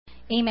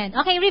Amen.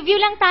 Okay, review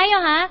lang tayo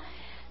ha.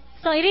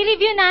 So,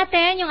 i-review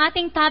natin yung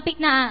ating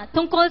topic na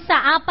tungkol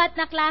sa 4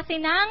 na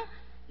klase ng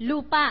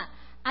lupa.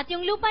 At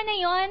yung lupa na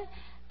yon,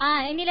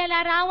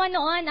 inilalarawan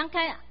noon,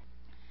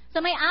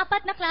 so may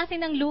 4 na klase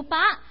ng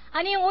lupa.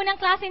 Ano yung unang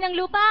klase ng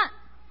lupa?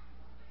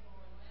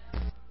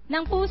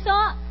 Ng puso?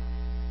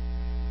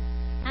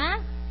 Ha?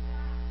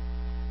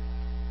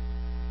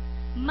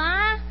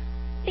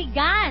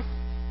 Matigas.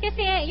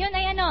 Kasi yun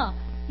ay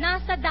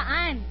nasa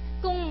daan.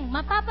 Kung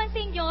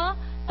mapapansin nyo,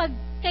 pag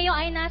kayo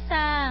ay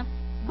nasa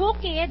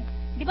bukid,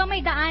 di ba may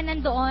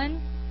daanan doon?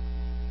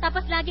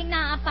 Tapos laging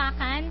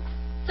naaapakan.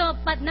 So,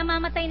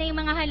 namamatay na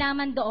yung mga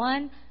halaman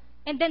doon.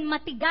 And then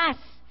matigas.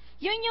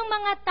 Yun yung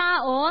mga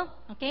tao,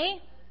 okay?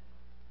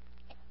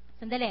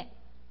 Sandali.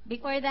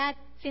 Before that,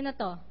 sino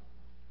to?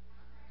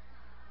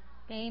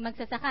 Okay,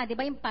 magsasaka. Di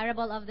ba yung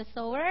parable of the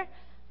sower?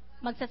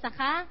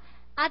 Magsasaka.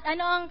 At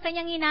ano ang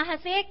kanyang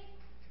hinahasik?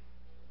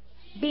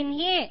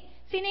 Binhi.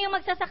 Sino yung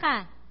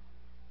magsasaka?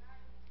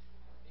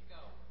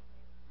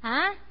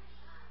 Ha?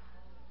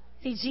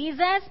 Si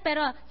Jesus,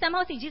 pero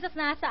somehow si Jesus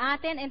nasa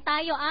atin and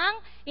tayo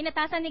ang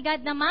inatasan ni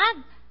God na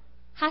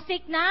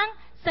maghasik ng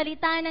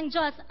salita ng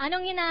Diyos.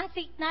 Anong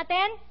hinahasik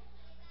natin?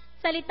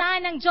 Salita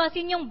ng Diyos,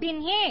 yun yung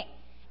binhi.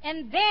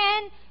 And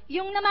then,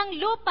 yung namang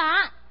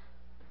lupa,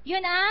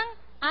 yun ang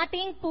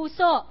ating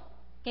puso.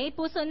 Okay,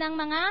 puso ng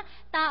mga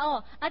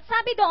tao. At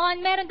sabi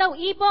doon, meron daw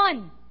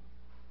ibon.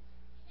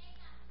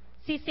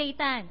 Si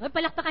Satan. Uy,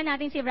 palakpakan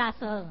natin si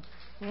Russell.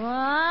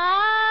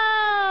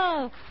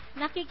 Wow!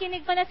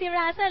 Nakikinig pala si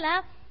Russell,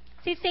 ha?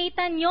 Si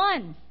Satan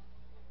yon.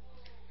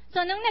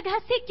 So, nung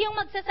naghasik yung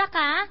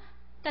magsasaka,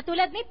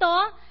 katulad nito,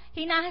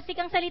 hinahasik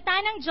ang salita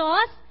ng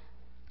Diyos,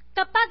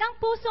 kapag ang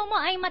puso mo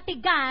ay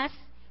matigas,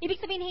 ibig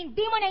sabihin,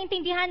 hindi mo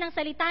naintindihan ng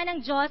salita ng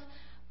Diyos,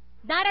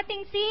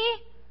 darating si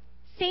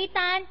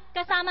Satan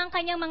kasama ang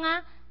kanyang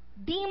mga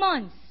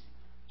demons.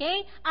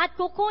 Okay? At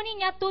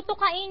kukunin niya,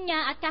 tutukain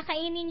niya, at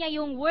kakainin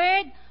niya yung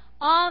word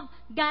of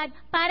God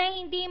para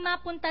hindi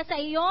mapunta sa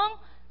iyong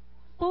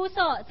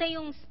puso, sa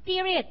iyong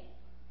spirit.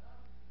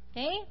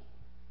 Okay?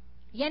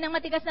 Yan ang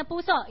matigas na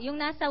puso, yung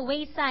nasa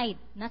wayside,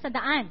 nasa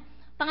daan.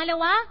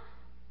 Pangalawa,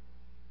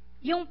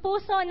 yung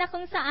puso na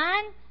kung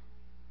saan,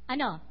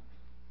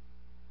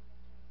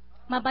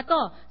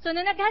 mabato. So,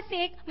 nung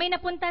naghasik, may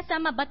napunta sa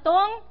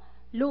mabatong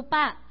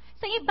lupa.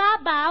 Sa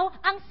ibabaw,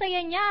 ang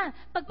saya niya.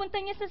 Pagpunta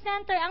niya sa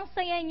center, ang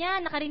saya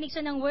niya. Nakarinig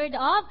siya ng word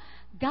of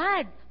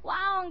God.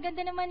 Wow, ang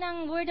ganda naman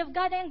ng word of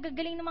God. Ay, ang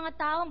gagaling ng mga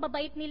tao, ang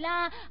babait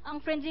nila, ang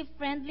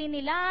friendly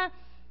nila.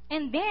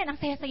 And then, ang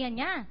saya-saya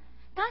niya.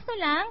 Kaso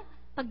lang,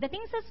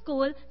 pagdating sa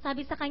school,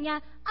 sabi sa kanya,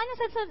 ano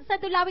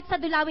sa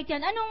dulawit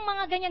yan? Anong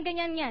mga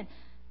ganyan-ganyan yan?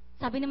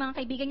 Sabi ng mga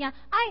kaibigan niya,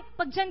 ay,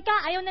 pag dyan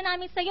ka, ayaw na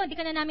namin sa'yo, hindi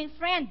ka na namin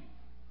friend.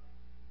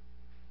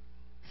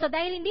 So,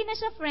 dahil hindi na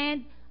siya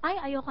friend,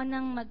 ay, ayoko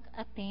nang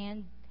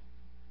mag-attend.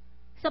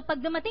 So,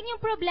 pag dumating yung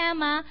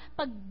problema,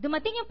 pag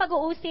dumating yung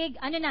pag-uusig,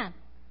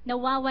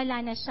 nawawala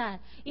na siya.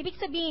 Ibig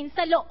sabihin,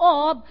 sa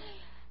loob,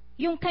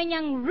 yung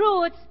kanyang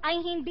roots ay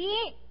hindi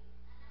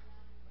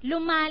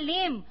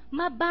lumalim.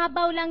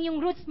 Mababaw lang yung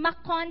roots,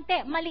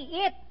 makonte,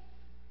 maliit.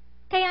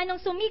 Kaya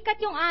nung sumikat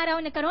yung araw,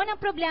 nagkaroon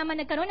ng problema,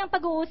 nagkaroon ng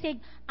pag-uusig,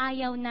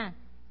 ayaw na.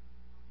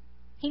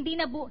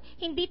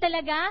 Hindi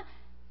talaga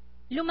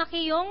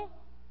lumaki yung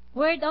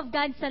word of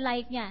God sa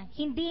life niya.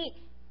 Hindi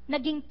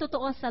naging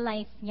totoo sa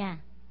life niya.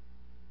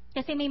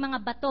 Kasi may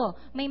mga bato,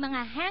 may mga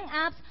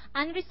hang-ups,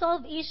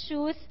 unresolved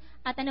issues,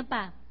 at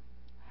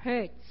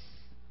hurts.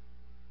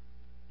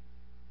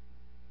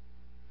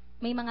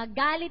 May mga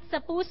galit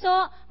sa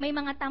puso, may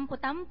mga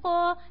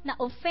tampo-tampo, na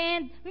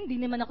offend, hindi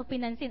naman ako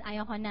pinansin,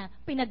 ayaw ko na,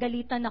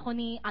 pinagalitan ako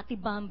ni Ate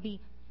Bambi.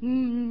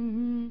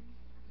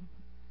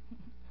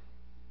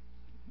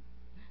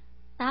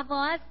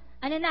 Tapos,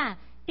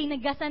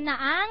 tinagasan na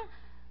ang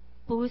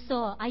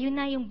puso. Ayun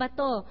na yung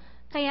bato.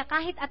 Kaya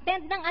kahit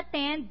attend ng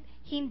attend,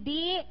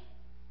 hindi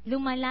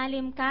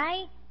lumalalim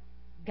kay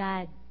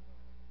God.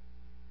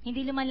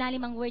 Hindi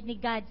lumalalim ang word ni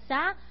God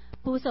sa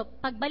puso.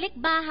 Pagbalik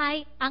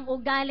bahay, ang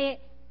ugali,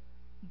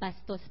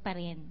 bastos pa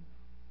rin.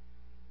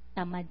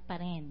 Tamad pa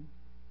rin.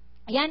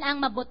 Ayan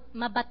ang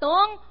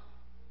mabatong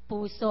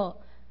puso.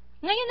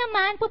 Ngayon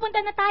naman,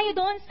 pupunta na tayo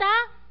doon sa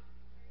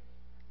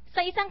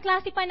isang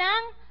klase pa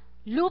ng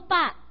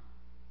lupa.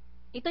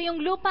 Ito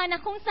yung lupa na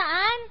kung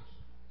saan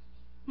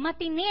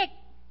matinik.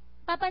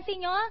 Papansin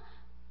nyo?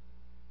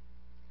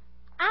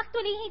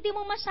 Actually, hindi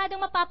mo masyadong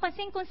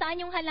mapapansin kung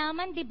saan yung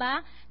halaman, di ba?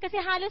 Kasi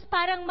halos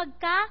parang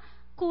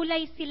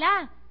magkakulay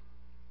sila.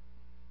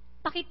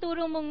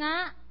 Pakituro mo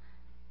nga,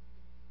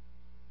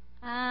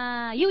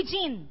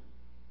 Eugene.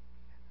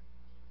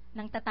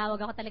 Nang tatawag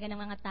ako talaga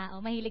ng mga tao.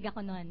 Mahilig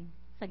ako nun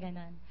sa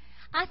ganon.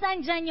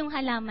 Asaan dyan yung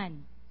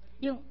halaman?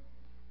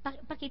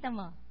 Pakita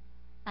mo.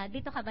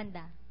 Dito ka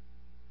banda.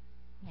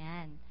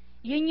 Yan.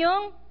 Yun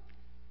yung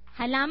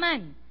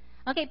halaman.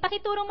 Okay,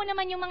 pakituro mo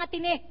naman yung mga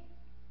tinik.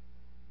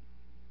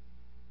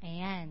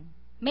 Ayan.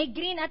 May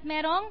green at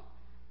merong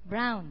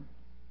brown.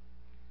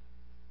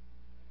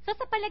 So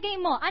sa palagay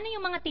mo, ano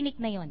yung mga tinik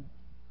na yon?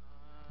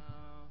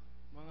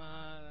 Mga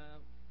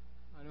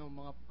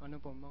mga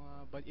mga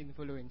bad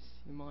influence,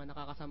 yung mga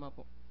nakakasama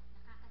po.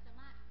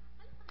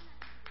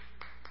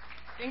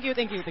 Thank you.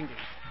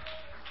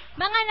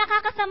 Mga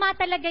nakakasama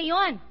talaga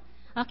yon.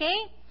 Okay?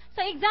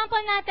 So example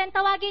natin,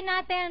 tawagin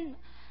natin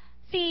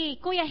si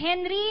Kuya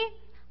Henry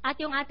at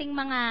yung ating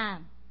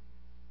mga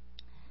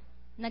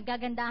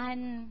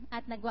naggagandahan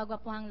at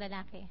nagwagwapuhang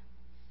lalaki.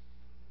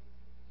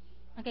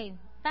 Okay,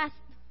 fast.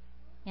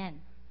 Yan.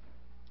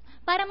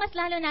 Para mas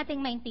lalo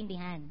nating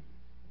maintindihan.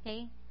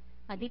 Okay?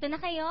 Dito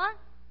na kayo.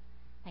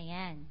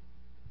 Ayan.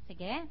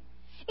 Sige.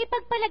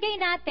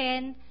 Ipagpalagay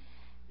natin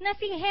na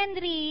si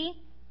Henry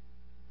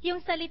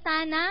yung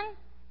salita ng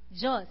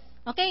Diyos.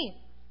 Okay.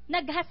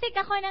 Naghasik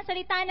ako ng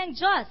salita ng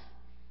Diyos.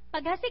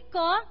 Paghasik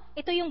ko,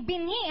 ito yung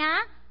binhi,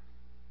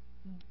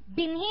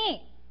 binhi.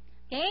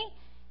 Okay?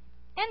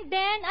 And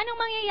then, anong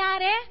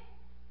mangyayari?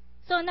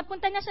 So,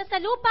 napunta na siya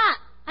sa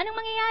lupa. Anong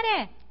mangyayari?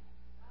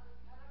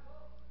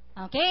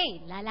 Okay,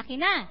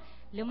 lalaki na.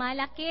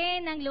 Lumalaki,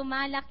 nang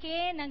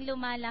lumalaki, nang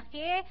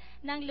lumalaki,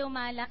 nang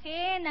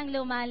lumalaki, nang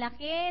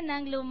lumalaki,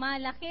 nang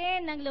lumalaki,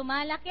 nang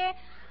lumalaki.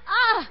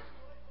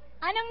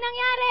 Anong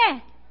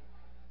nangyari?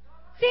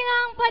 Sino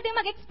ang pwedeng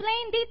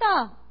mag-explain dito?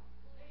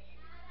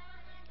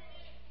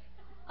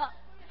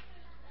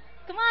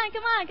 Come on.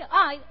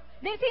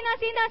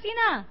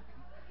 Sino?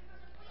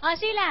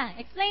 Sheila,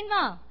 explain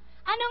mo.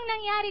 Anong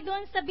nangyari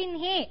doon sa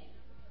binhi?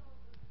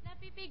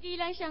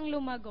 Napipigilan siyang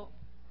lumago.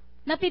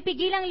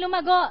 Napipigilang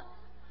lumago.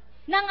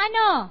 Ng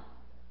ano?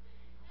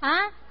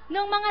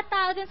 Nung mga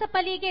tao doon sa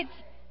paligid.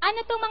 Ano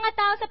tong mga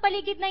tao sa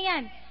paligid na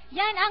yan?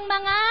 Yan ang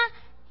mga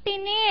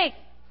tinik.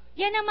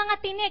 Yan ang mga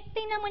tinik.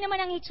 Tingnan mo naman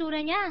ang itsura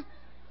niya.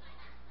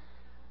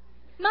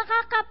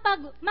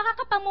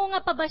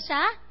 Makakapamunga pa ba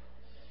siya?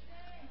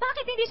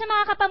 Bakit hindi siya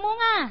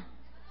makakapamunga?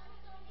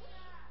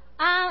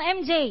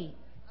 MJ.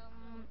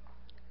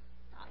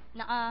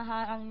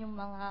 Nakaharang yung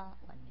mga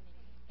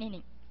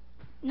tinik.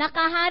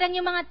 Nakaharang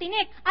yung mga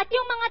tinik. At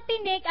yung mga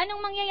tinik,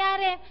 anong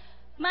mangyayari?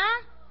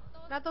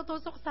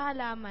 Natutusok sa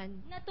halaman.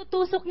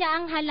 Natutusok niya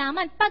ang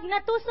halaman. Pag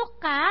natusok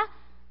ka,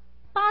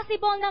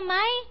 possible na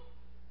may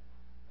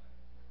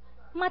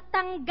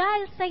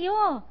matanggal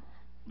sa'yo.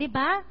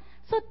 Diba?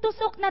 So,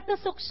 tusok na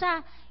tusok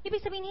siya.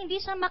 Ibig sabihin,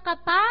 hindi siya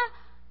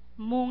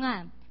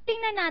makapamunga.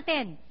 Tingnan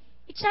natin.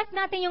 I-check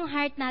natin yung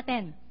heart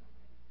natin.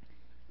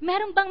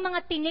 Meron bang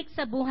mga tinik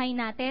sa buhay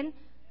natin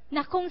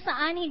na kung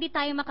saan hindi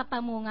tayo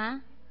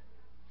makapamunga?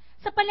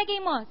 Sa palagay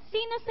mo,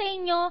 sino sa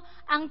inyo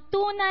ang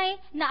tunay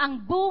na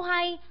ang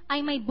buhay ay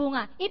may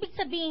bunga? Ibig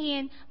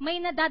sabihin, may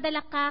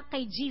nadadala ka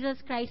kay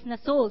Jesus Christ na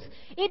souls.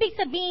 Ibig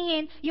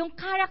sabihin, yung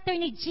character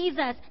ni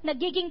Jesus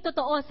nagiging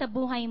totoo sa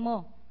buhay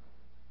mo.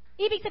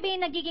 Ibig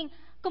sabihin,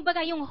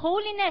 kumbaga, yung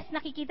holiness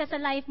nakikita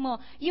sa life mo,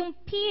 yung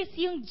peace,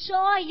 yung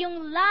joy,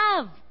 yung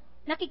love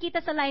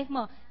nakikita sa life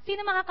mo.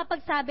 Sino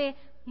makakapagsabi,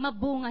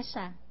 mabunga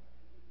siya?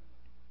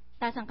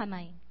 Taas ang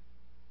kamay.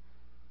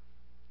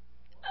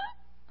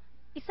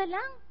 Isa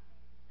lang?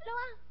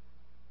 Dalawa?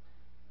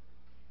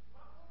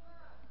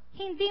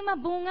 Hindi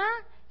mabunga?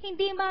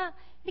 Hindi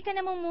ka na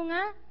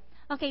mamunga?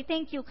 Okay,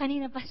 thank you.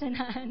 Kanina pa siya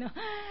na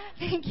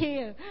Thank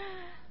you.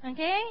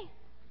 Okay?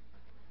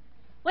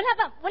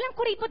 Walang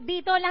kuripot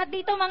dito. Lahat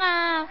dito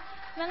mga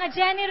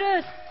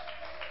generous.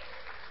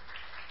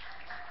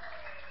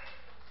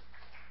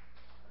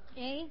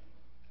 Okay?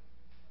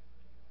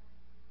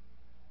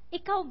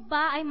 Ikaw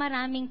ba ay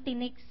maraming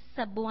tinik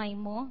sa buhay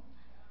mo?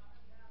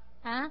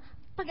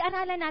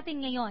 Pag-aralan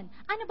natin ngayon,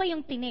 ano ba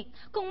yung tinik?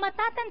 Kung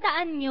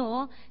matatandaan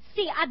nyo,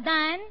 si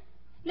Adan,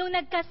 nung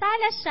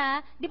nagkasala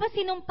siya, di ba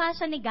sinumpa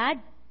siya ni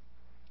God?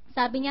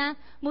 Sabi niya,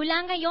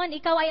 mula ngayon,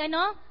 ikaw ay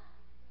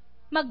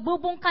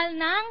magbubungkal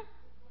ng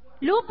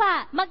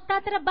lupa.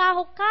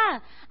 Magtatrabaho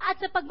ka.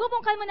 At sa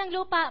pagbubungkal mo ng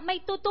lupa,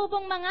 may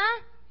tutubong mga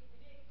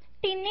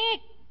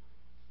tinik.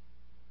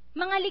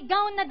 Mga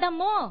ligaw na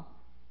damo.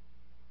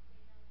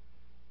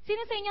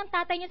 Sino sa inyong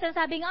tatay niyo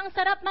sasabing, ang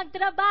sarap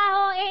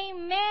magtrabaho,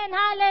 amen,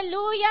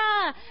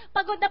 hallelujah,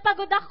 pagod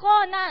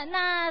ako,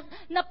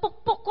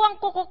 napukpuk ko ang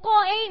kuko ko,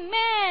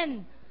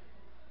 amen.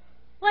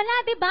 Wala,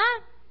 di ba?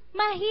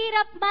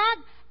 Mahirap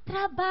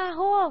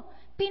magtrabaho,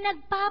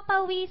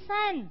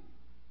 pinagpapawisan.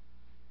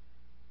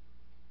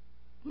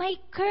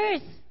 May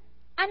curse.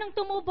 Anong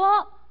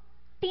tumubo?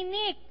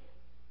 Tinik.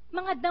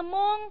 Mga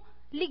damong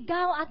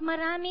ligaw at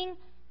maraming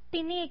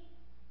tinik.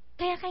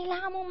 Kaya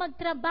kailangan mong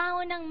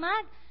magtrabaho ng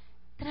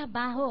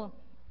trabaho.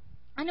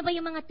 Ano ba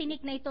yung mga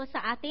tinik na ito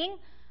sa ating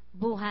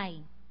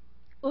buhay?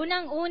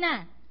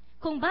 Unang-una,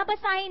 kung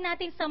babasahin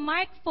natin sa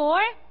Mark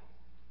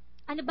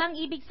 4, ano bang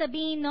ibig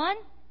sabihin nun?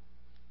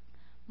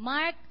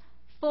 Mark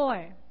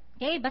 4.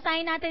 Okay,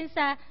 basahin natin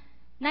sa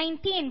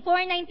 19,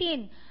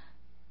 4:19.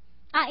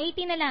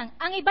 18 na lang.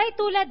 Ang iba'y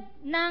tulad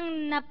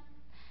ng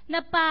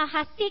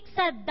napahasik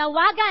sa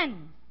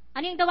dawagan.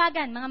 Ano yung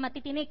dawagan? Mga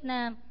matitinik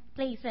na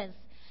places.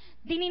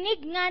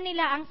 Dininig nga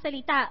nila ang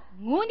salita,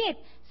 ngunit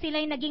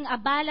sila'y naging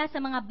abala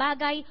sa mga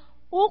bagay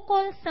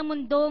ukol sa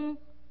mundong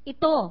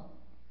ito.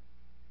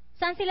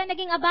 Saan sila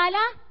naging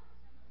abala?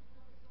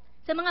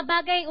 Sa mga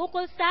bagay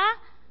ukol sa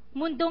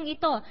mundong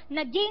ito.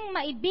 Naging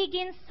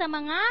maibigin sa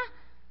mga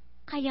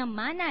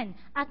kayamanan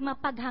at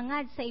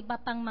mapaghangad sa iba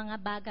pang mga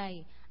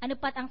bagay. Ano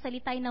pat ang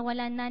salita'y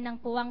nawalan na ng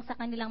puwang sa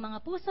kanilang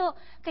mga puso,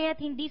 kaya't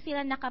hindi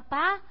sila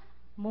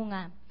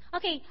nakapamunga.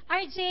 Okay,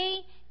 RJ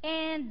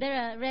and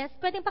the rest,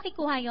 pwedeng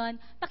pakikuha yon.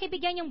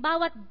 Pakibigyan yung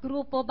bawat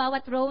grupo,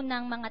 bawat row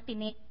ng mga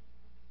tinik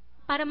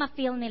para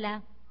ma-feel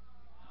nila.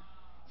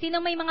 Sino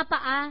may mga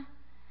paa?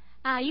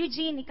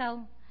 Eugene,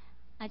 ikaw.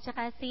 At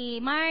saka si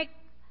Mark,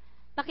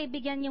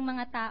 pakibigyan yung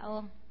mga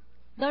tao.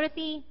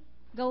 Dorothy,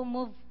 go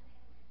move.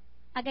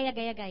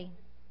 Agay.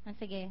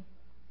 Sige.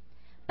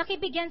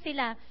 Pakibigyan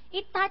sila.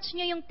 I-touch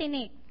nyo yung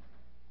tinik.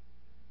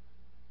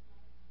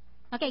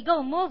 Okay,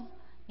 go, move.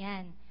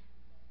 Yan.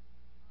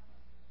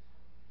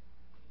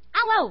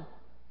 Wow!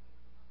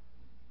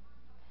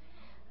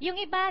 Yung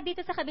iba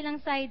dito sa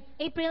kabilang side,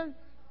 April,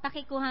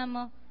 pakikuha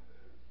mo.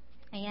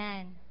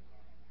 Ayan.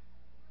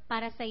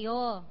 Para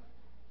sa'yo.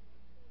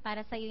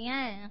 Para sa'yo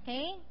yan,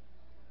 okay?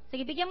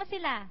 Sige, bigyan mo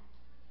sila.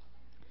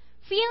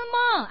 Feel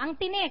mo ang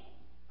tinik.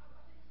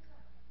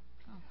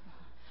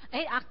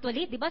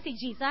 Actually, di ba si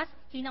Jesus,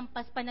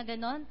 hinampas pa na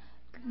ganon.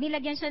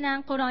 Nilagyan siya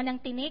ng koronang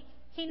tinik,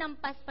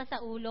 hinampas pa sa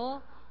ulo.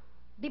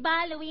 Di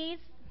ba, Luis?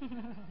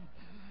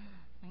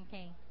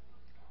 Okay.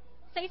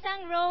 Sa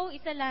isang row,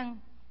 isa lang.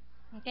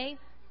 Okay?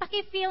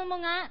 Paki-feel mo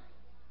nga.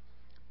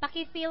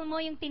 Paki-feel mo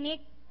yung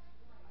tinik.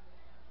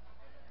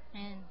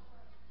 Ayan.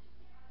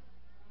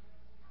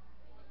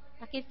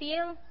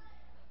 Paki-feel.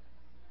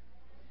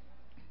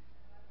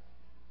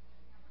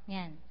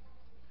 Yan.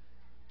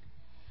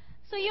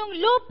 So, yung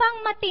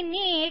lupang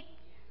matinik,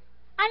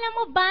 alam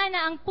mo ba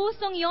na ang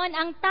pusong yon,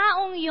 ang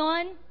taong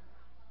yon,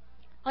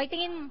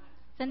 tingin,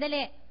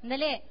 sandali.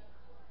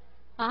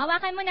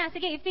 Hawakan mo na.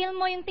 Sige, i-feel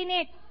mo yung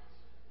tinik.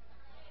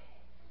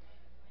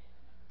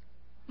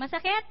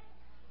 Masakit?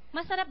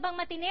 Masarap bang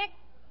matinik?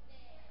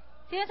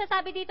 Sino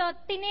sasabi dito?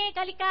 Tinik,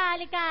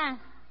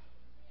 halika.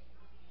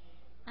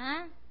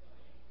 Ha?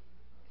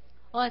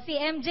 Si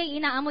MJ,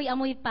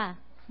 inaamoy-amoy pa.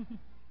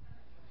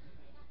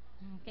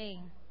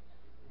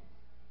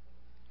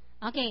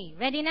 Okay,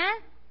 ready na?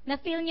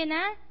 Na-feel nyo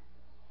na?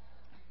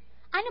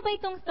 Ano ba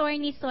itong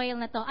thorny soil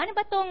na to? Ano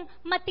ba itong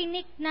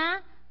matinik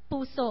na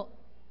puso?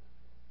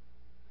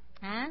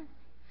 Ha?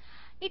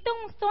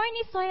 Itong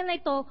thorny soil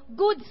na ito,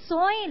 good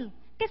soil.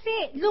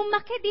 Kasi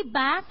lumaki, di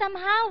ba?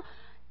 Somehow,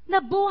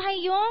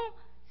 nabuhay yung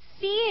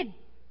seed.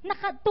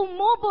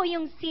 Nakatumubo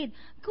yung seed.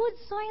 Good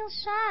soil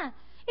siya.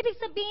 Ibig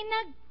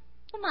sabihin,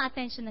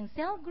 uma-attend siya ng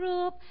cell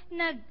group,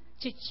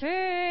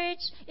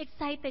 nag-church,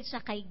 excited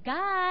siya kay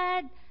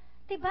God.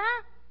 Diba?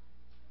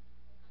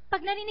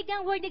 Pag narinig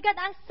ang word ni God,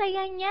 ang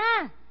saya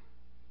niya.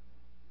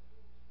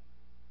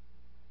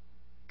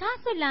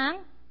 Kaso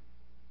lang,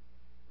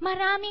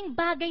 maraming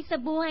bagay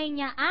sa buhay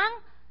niya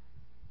ang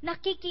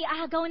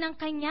nakikiagaw ng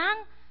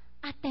kanyang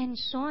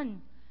atensyon.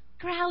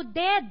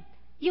 Crowded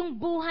yung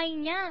buhay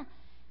niya.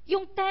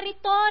 Yung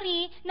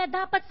territory na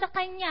dapat sa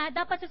kanya,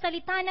 dapat sa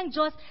salita ng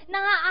Diyos,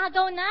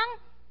 nangaagaw ng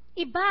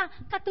iba.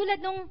 Katulad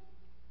nung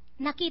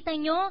nakita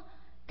nyo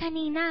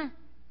kanina.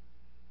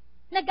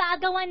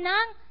 Nag-aagawan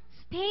ng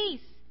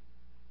space.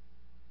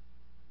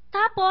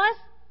 Tapos,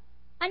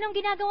 anong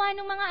ginagawa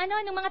ng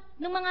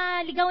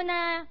mga ligaw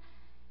na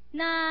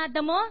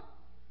damo?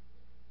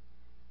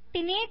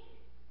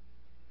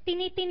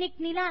 Tinitinik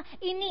nila,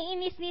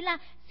 iniinis nila,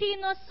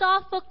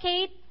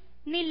 sino-suffocate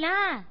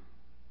nila.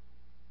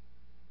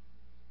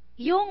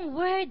 Yung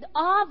word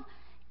of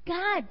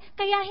God.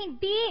 Kaya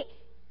hindi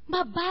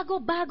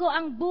mabago-bago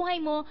ang buhay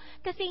mo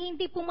kasi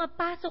hindi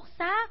pumapasok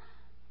sa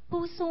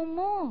puso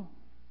mo.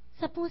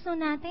 Sa puso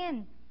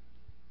natin.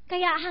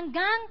 Kaya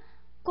hanggang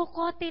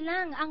kukote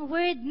lang ang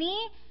word ni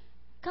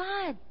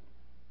God.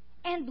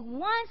 And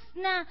once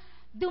na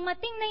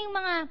dumating na yung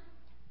mga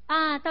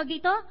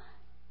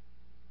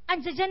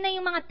andyan na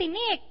yung mga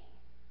tinik,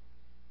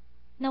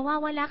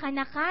 nawawala ka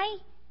na kay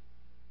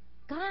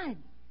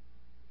God.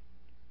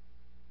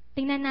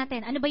 Tingnan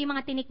natin, ano ba yung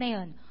mga tinik na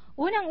yon?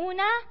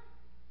 Unang-una,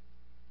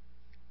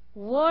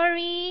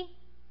 worry.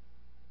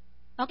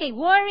 Okay,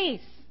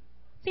 worries.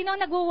 Sino ang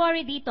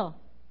nagwo-worry dito?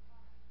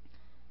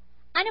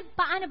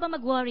 Paano ba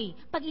mag-worry?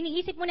 Pag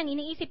iniisip mo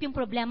yung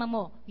problema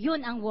mo,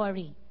 yun ang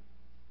worry.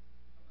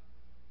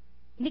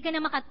 Hindi ka na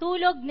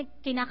makatulog,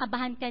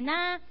 kinakabahan ka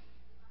na,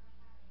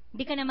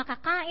 hindi ka na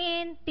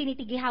makakain,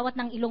 tinitigihawat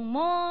ng ilong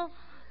mo.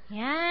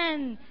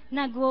 Yan,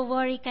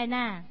 nagwo-worry ka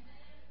na.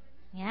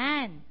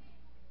 Yan.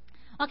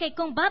 Okay,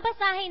 kung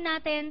babasahin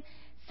natin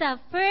sa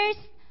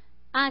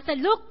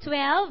Luke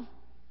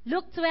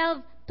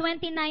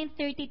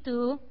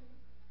 12:29-32.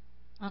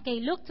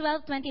 Okay, Luke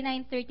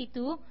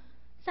 12:29-32.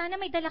 Sana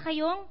may dala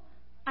kayong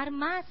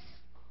armas.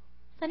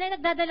 Sana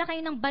nagdadala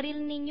kayo ng baril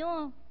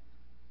ninyo.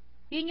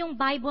 Yun yung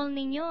Bible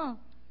ninyo.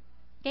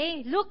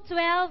 Okay, Luke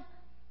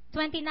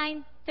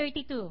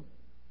 12:29-32.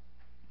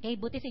 Okay,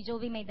 buti si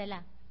Joey may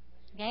dala.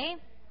 Okay?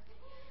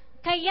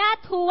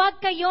 Kaya't huwag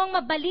kayong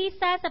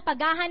mabalisa sa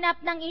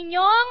paghahanap ng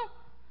inyong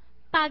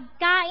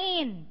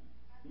pagkain,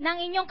 ng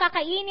inyong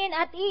kakainin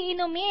at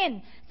iinumin,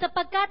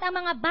 sapagkat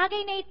ang mga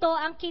bagay na ito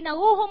ang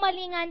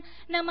kinahuhumalingan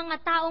ng mga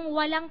taong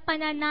walang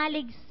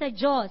pananalig sa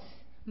Diyos.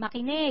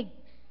 makinig.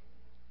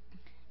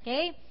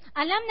 Okay?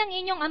 Alam ng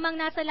inyong amang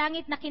nasa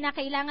langit na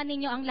kinakailangan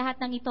ninyo ang lahat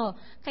ng ito.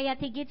 Kaya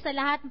higit sa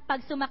lahat,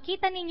 pag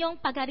sumakita ninyong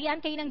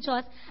pagharian kayo ng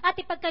Diyos at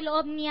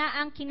ipagkaloob niya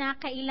ang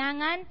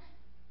kinakailangan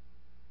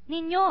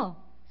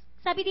ninyo.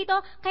 Sabi dito,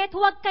 kaya't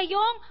huwag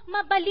kayong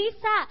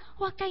mabalisa,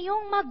 huwag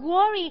kayong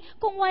mag-worry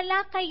kung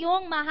wala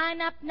kayong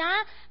mahanap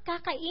na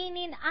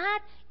kakainin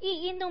at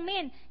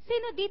iinumin.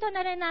 Sino dito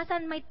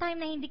naranasan may time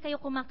na hindi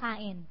kayo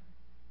kumakain?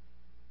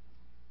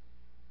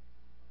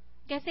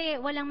 Kasi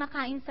walang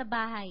makain sa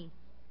bahay.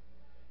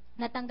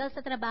 Natanggal sa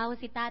trabaho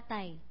si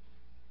tatay.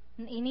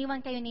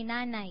 Iniwan kayo ni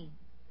nanay.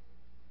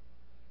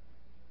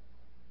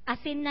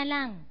 Asin na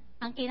lang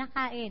ang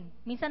kinakain.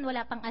 Minsan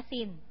wala pang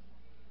asin.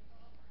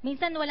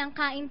 Minsan walang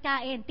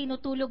kain-kain,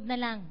 tinutulog na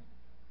lang.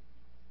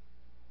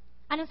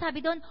 Anong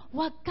sabi doon?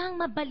 Huwag kang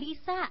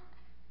mabalisa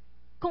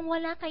kung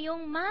wala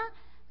kayong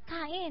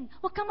makain.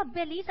 Huwag kang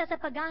mabalisa sa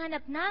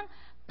paghahanap ng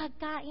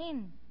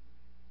pagkain.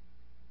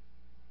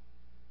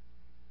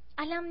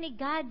 Alam ni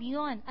God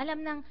yon.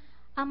 Alam ng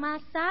Ama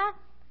sa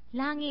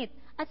langit.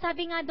 At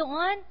sabi nga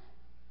doon,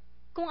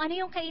 kung ano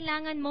yung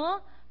kailangan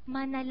mo,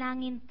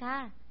 manalangin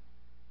ka.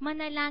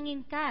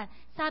 Manalangin ka.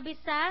 Sabi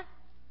sa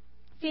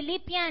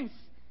Philippians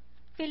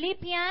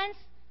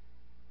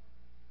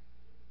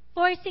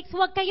 4:6,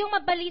 huwag kayong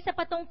mabalisa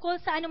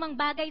patungkol sa anumang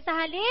bagay. Sa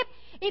halip,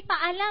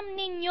 ipaalam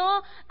ninyo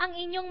ang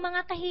inyong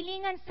mga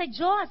kahilingan sa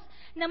Diyos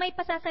na may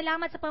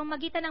pasasalamat sa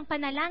pamamagitan ng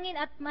panalangin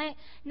at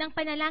ng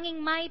panalangin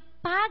may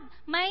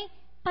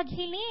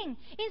paghiling.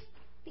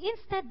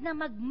 Instead na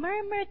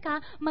mag-murmur ka,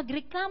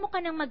 magreklamo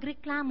ka ng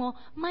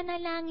magreklamo,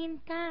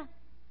 manalangin ka.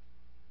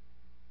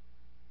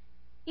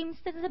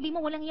 Instead na sabihin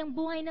mo, walang iyang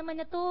buhay naman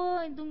na to,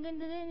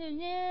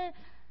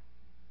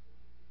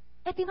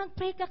 di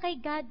mag-pray ka kay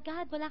God.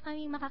 God, wala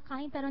kaming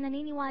makakain pero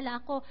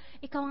naniniwala ako,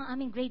 ikaw ang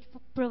aming great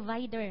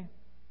provider.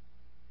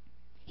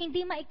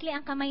 Hindi maikli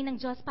ang kamay ng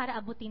Diyos para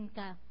abutin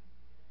ka.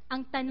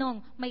 Ang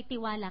tanong, may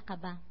tiwala ka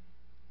ba?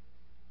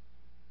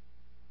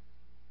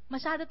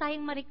 Masyado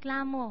tayong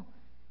mareklamo.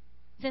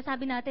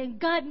 Sabi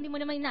natin, God, hindi mo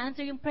naman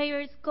ina-answer yung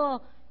prayers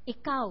ko.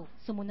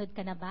 Ikaw, sumunod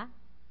ka na ba?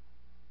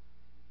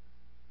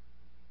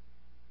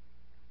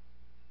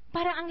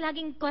 Parang ang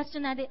laging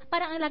question natin,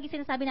 parang ang laging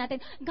sinasabi natin,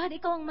 God,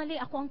 ikaw ang mali,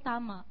 ako ang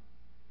tama.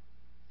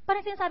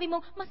 Parang sinasabi mo,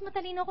 mas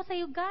matalino ako sa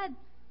iyo, God.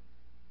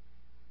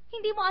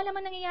 Hindi mo alam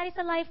ang nangyayari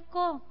sa life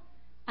ko.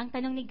 Ang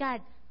tanong ni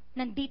God,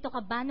 nandito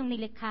ka ba nung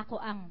nilikha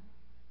ko ang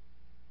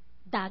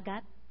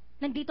dagat?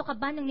 Nandito ka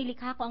ba nung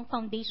nilikha ko ang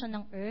foundation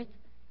ng earth?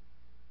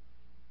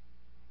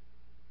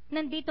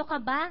 Nandito ka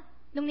ba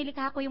nung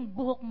nilikha ko yung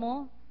buhok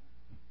mo?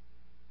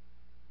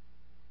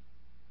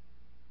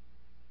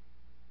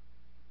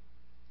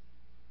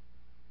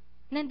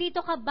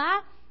 Nandito ka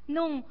ba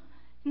nung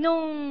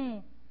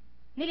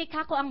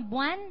nilikha ko ang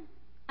buwan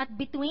at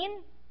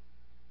bituin?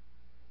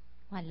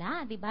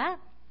 Wala, di ba?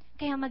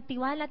 Kaya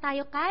magtiwala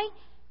tayo kay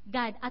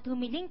God at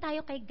humiling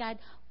tayo kay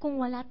God kung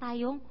wala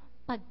tayong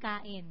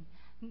pagkain.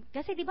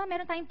 Kasi di ba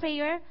meron tayong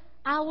prayer,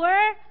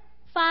 Our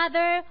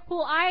Father who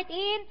art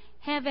in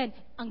heaven.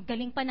 Ang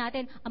galing pa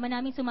natin, Ama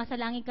namin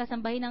sumasalangin ka,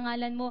 sambahin ang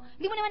ngalan mo.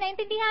 Hindi mo naman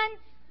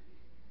naintindihan.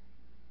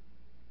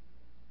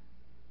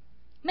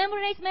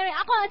 Memorize.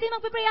 Ako,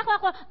 magpipray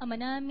ako. Ama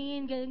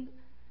namin,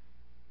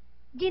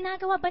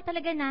 ginagawa ba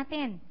talaga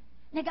natin?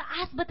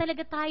 Nag-a-ask ba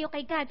talaga tayo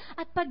kay God?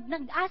 At pag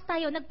nag-ask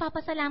tayo,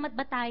 nagpapasalamat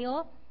ba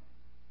tayo?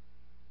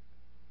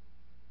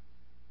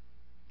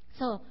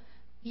 So,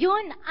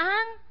 yun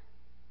ang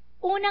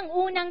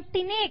unang-unang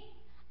tinik.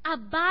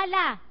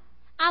 Abala.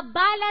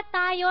 Abala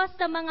tayo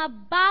sa mga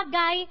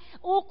bagay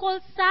ukol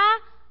sa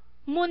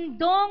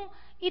mundong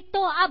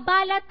ito.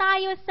 Abala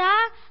tayo sa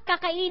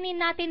kakainin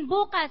natin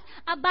bukas.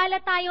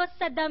 Abala tayo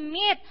sa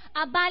damit.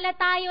 Abala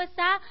tayo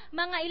sa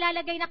mga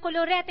ilalagay na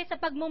kolorete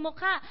sa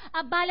pagmumukha.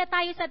 Abala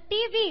tayo sa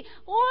TV.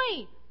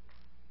 Uy!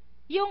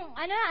 Yung,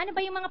 ano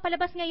ba yung mga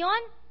palabas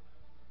ngayon?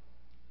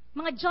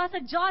 Mga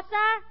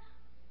Diyosa?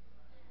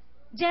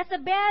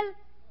 Jezebel?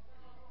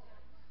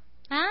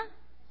 Ha?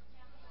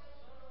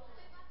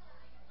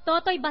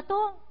 Totoy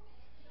Bato?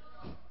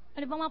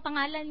 Ano bang mga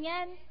pangalan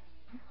yan?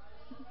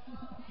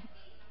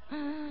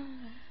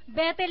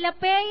 Bete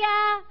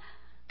Lapea.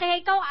 Kaya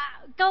ikaw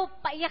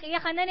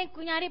paiyak-iyak ka na rin.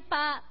 Kunyari,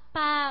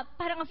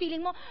 parang ang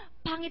feeling mo,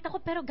 pangit ako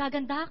pero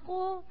gaganda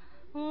ako.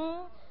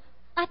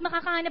 At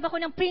makakahanap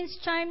ako ng Prince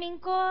Charming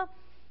ko.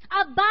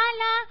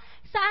 Abala,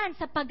 saan?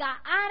 Sa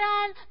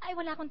pag-aaral. Ay,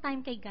 wala akong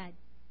time kay God.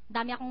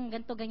 Dami akong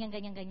ganito,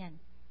 ganyan.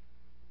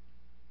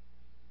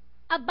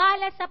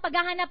 Abala sa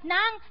paghahanap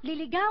ng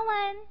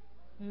liligawan.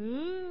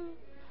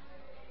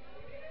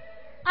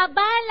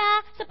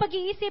 Abala sa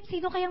pag-iisip,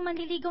 sino kayang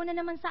manliligaw na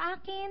naman sa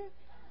akin?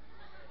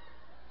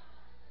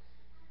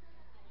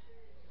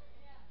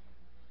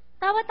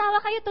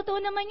 Tawa-tawa kayo, totoo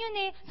naman yun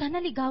eh.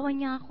 Sana ligawan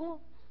niya ako.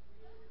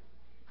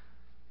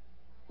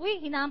 Uy,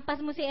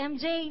 hinampas mo si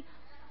MJ.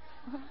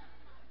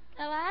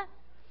 Tawa?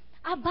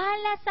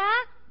 Abala sa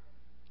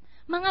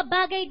mga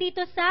bagay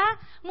dito sa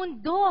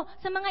mundo,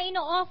 sa mga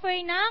ino-offer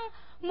ng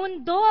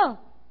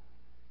mundo.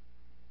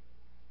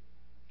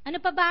 Ano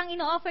pa ba ang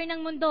ino-offer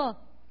ng mundo?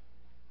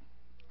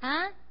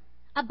 Ha?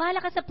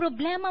 Abala ka sa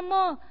problema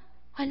mo.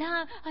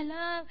 Hala,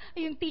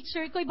 yung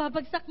teacher ko,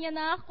 ibabagsak niya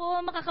na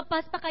ako,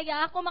 makakapas pa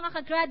kaya ako,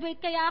 makakagraduate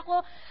kaya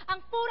ako.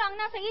 Ang purang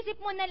nasa isip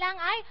mo na lang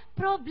ay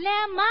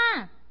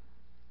problema.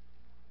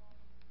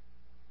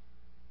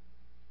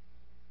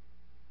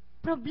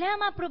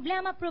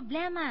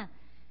 Problema.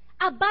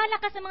 Abala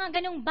ka sa mga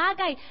ganong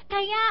bagay.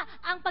 Kaya,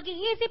 ang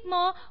pag-iisip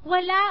mo,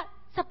 wala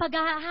sa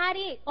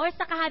paghahari or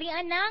sa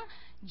kaharian ng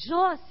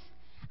Diyos.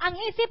 Ang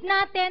isip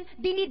natin,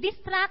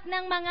 dinidistract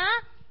ng mga,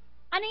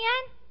 ano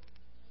yan?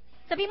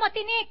 Sabi mo,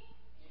 tinik.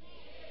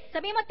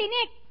 Sabi mo,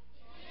 tinik.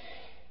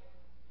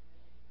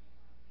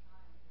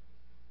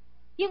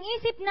 Yung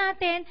isip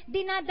natin,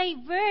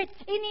 dinadivert,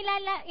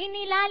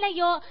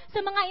 inilalayo sa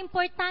mga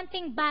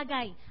importanteng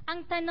bagay.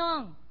 Ang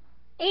tanong,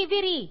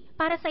 Avery,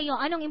 para sa iyo,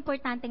 anong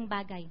importanteng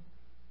bagay?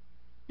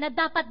 Na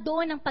dapat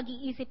doon ang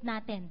pag-iisip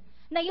natin.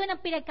 Na yun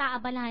ang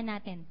pinagkaabalahan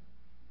natin.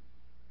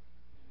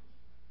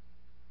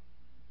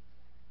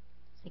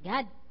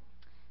 Sigad.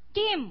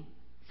 Kim,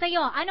 sa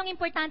iyo, anong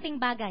importanteng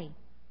bagay?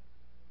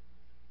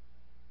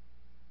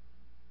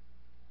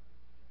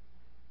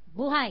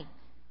 Buhay.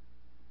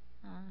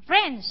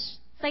 French,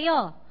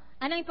 sa'yo,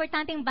 anong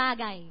importanteng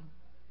bagay?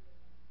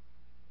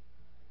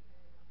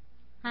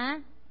 Ha?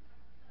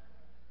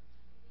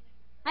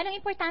 Anong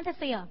importante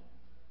sa'yo?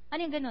 Ano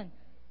yung ganun?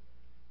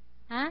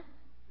 Ha?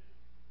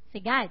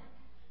 Si God.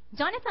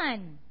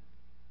 Jonathan,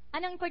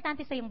 anong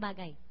importante sa'yong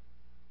bagay?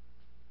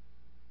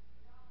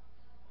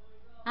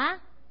 Ha?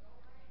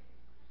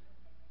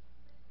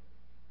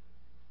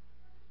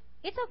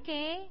 It's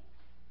okay.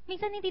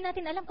 Minsan hindi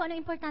natin alam kung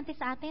anong importante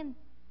sa atin.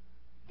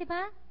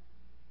 Diba?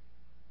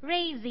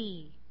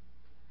 Razy.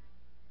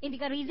 Hindi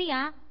ka Razy,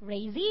 ha?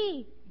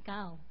 Razy.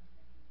 Ikaw.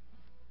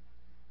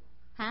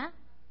 Ha?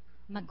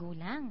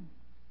 Magulang.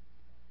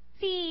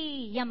 Si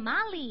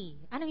Yamali.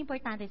 Anong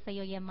importante sa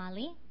iyo,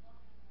 Yamali?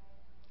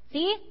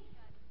 Si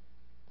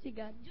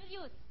God.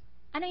 Julius.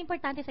 Anong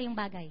importante sa iyong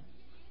bagay?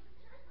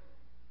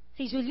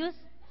 Si Julius?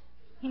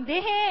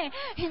 Hindi.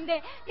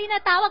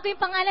 Tinatawag ko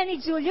yung pangalan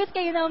ni Julius.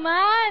 Kayo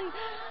naman.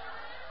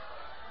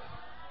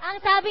 Ang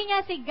sabi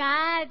niya si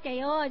God.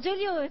 Kayo.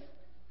 Julius.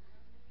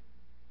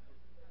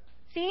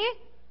 Si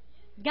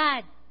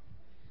God.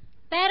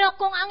 Pero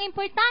kung ang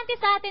importante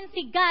sa atin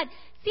si God,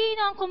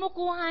 sino ang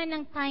kumukuha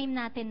ng time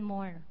natin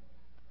more?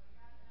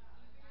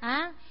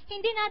 Ha?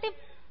 Hindi natin,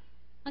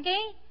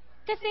 okay?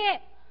 Kasi,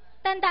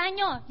 tandaan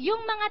nyo,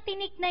 yung mga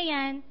tinik na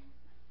yan,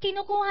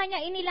 kinukuha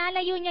niya,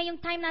 inilalayo niya yung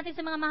time natin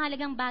sa mga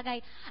mahalagang bagay.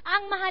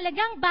 Ang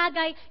mahalagang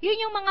bagay,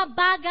 yun yung mga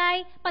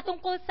bagay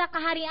patungkol sa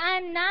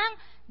kaharian ng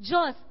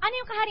Diyos. Ano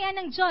yung kaharian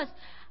ng Diyos?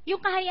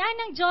 Yung kaharian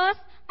ng Diyos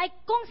ay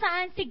kung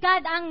saan si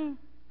God ang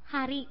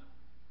hari.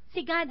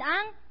 Si God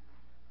ang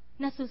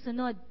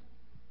nasusunod.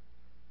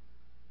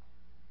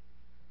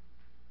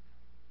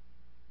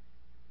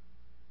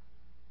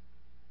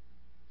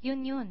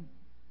 Yun.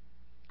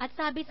 At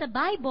sabi sa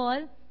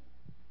Bible,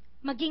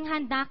 maging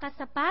handa ka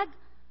sa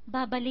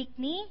pagbabalik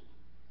ni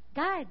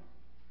God.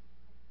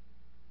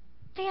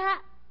 Kaya,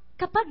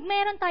 kapag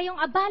meron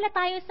tayong abala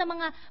tayo sa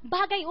mga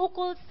bagay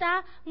ukol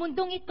sa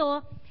mundong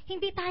ito,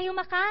 hindi tayo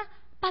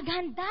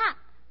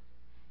makapaghanda.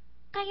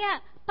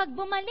 Kaya, pag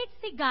bumalik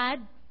si God,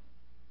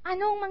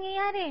 anong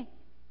mangyayari?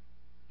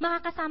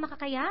 Makakasama ka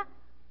kaya?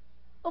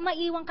 O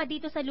maiwan ka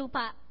dito sa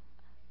lupa?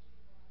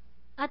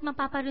 At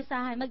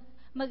mapaparusahan,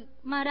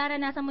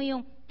 mararanasan mo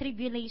yung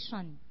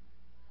tribulation.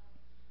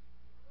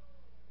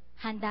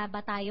 Handa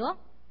ba tayo?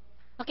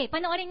 Okay,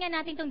 panoorin nga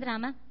natin tong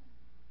drama.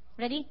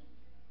 Ready?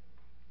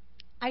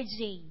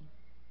 RJ.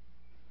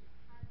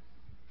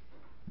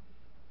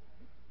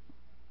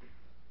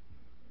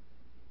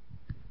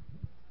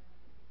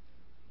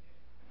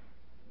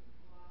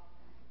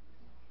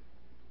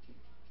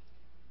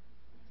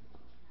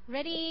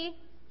 Ready?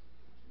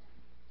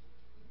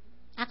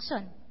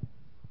 Action.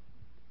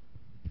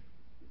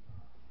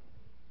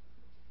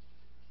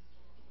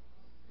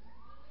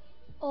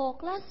 Oh,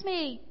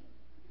 classmate.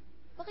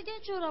 Bakit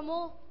yan tsura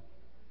mo?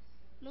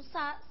 Nung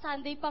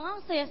Sunday pa nga,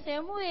 ang saya-saya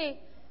mo eh.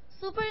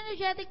 Super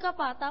energetic ka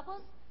pa.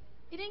 Tapos,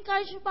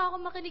 in-encourage mo pa ako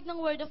makinig ng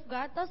Word of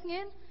God. Tapos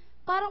ngayon,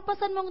 parang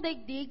pasan mong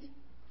daigdig.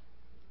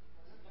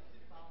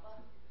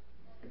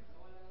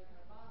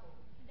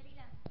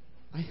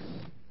 Ay,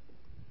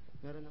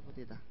 meron na po,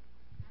 tita.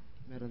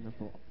 Meron na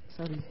po.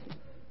 Sorry.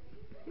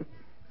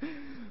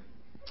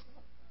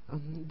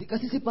 Di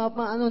kasi si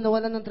Papa,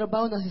 nawalan ng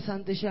trabaho,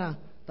 nasisante siya.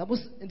 Tapos,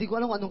 hindi ko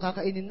alam kung anong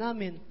kakainin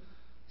namin.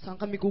 Saan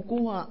kami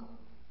kukuha?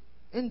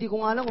 Hindi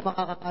ko nga alam kung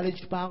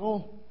makaka-college pa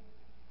ako.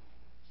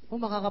 O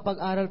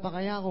makakapag-aral pa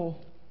kaya ako.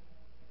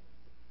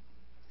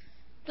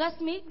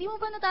 Classmate, di mo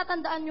ba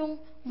natatandaan yung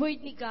word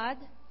ni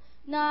God?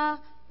 Na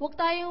huwag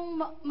tayong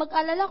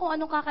mag-alala kung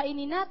anong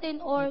kakainin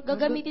natin or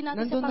gagamitin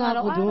natin sa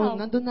pang-araw-araw.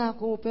 Nandun na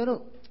ako,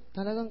 pero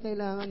talagang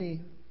kailangan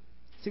eh.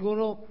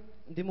 Siguro,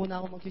 hindi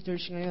muna ako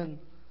mag-church ngayon.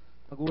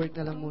 Mag-work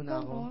na lang muna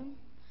ako.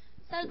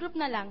 Cell group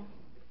na lang.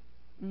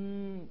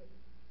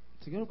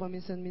 Siguro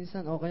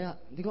paminsan-minsan. O kaya,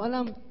 hindi ko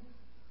alam.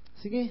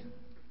 Sige.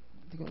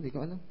 Hindi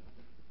ko alam.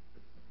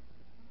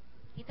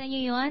 Ito Kita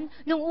niyo yun?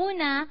 Nung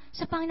una,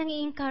 siya pang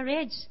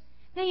nang-i-encourage.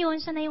 Ngayon,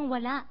 siya na yung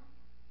wala.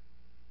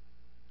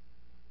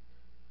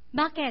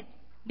 Bakit?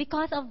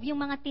 Because of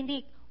yung mga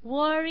tinik.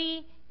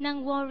 Worry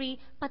ng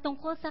worry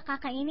patungkol sa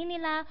kakainin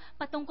nila,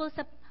 patungkol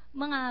sa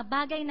mga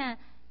bagay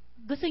na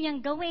gusto niyang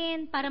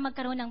gawin para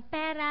magkaroon ng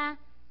pera.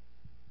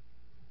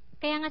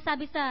 Kaya nga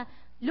sabi sa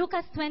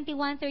Lucas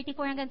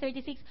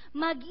 21:34-36,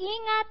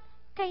 mag-ingat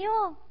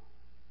kayo.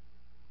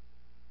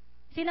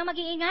 Sino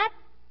mag-iingat?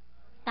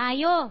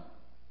 Tayo.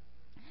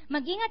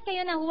 Mag-ingat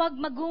kayo na huwag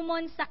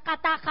magumon sa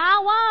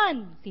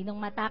katakawan.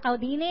 Sinong matakaw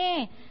din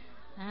eh?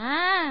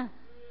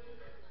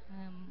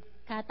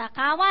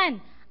 Katakawan.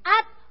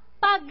 At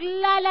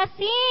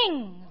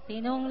paglalasing.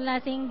 Sinong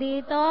lasing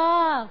dito?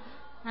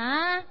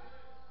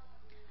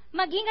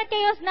 Mag-ingat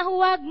kayo na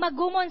huwag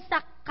magumon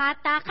sa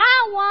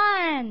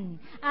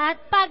katakawan at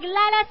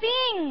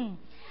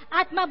paglalasing.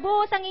 At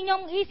mabuhos ang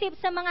inyong isip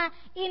sa mga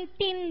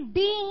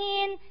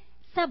intindihin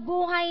sa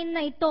buhay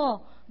na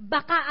ito.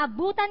 Baka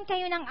abutan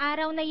kayo ng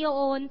araw na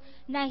iyon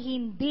na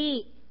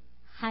hindi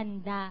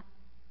handa.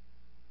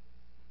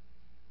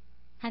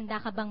 Handa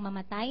ka bang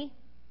mamatay?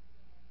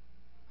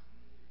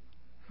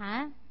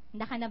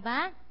 Handa ka na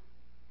ba?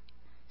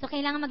 So,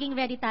 kailangan maging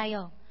ready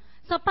tayo.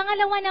 So,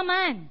 pangalawa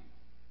naman.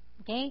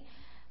 Okay?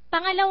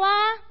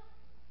 Pangalawa,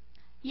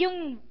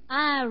 yung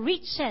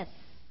riches.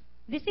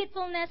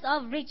 Deceitfulness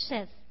of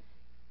riches.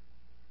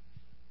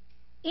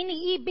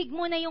 Iniibig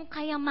mo na yung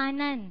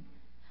kayamanan.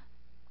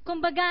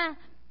 Kumbaga,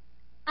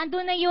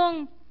 andun na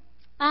yung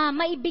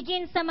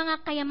maibigin sa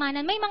mga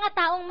kayamanan. May mga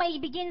taong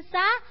maibigin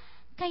sa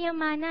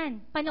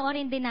kayamanan.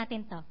 Panoorin din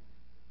natin to.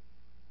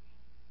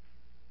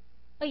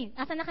 Uy,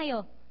 asan na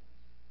kayo?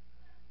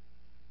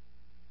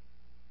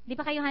 Di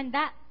pa kayo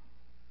handa?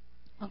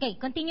 Okay,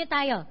 continue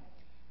tayo.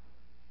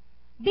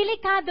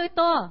 Delikado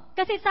ito.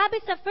 Kasi sabi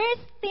sa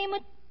 1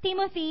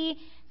 Timothy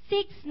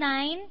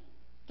 6:9,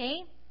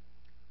 okay?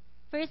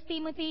 1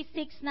 Timothy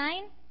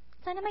 6:9,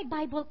 sana may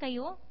Bible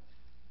kayo.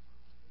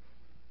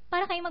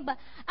 Para kayo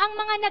ang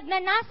mga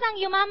nagnanasang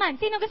yumaman.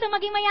 Sino gusto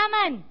maging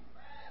mayaman?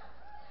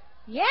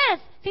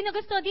 Yes! Sino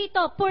gusto dito?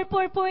 Poor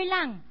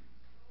lang.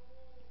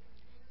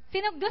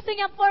 Sino gusto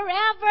niya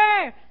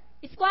forever?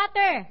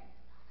 Squatter.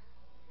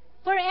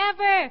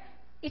 Forever.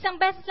 Isang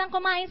beses lang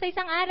kumain sa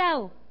isang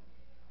araw.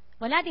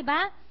 Wala, di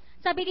ba?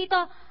 Sabi dito,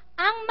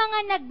 ang mga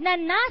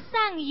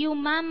nagnanasang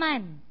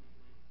yumaman.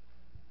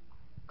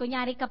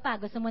 Kunyari ka pa,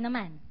 gusto mo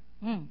naman.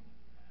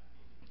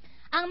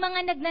 Ang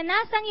mga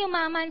nagnanasang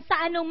yumaman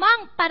sa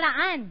anumang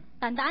paraan.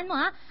 Tandaan mo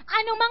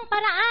anumang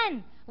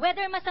paraan.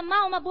 Whether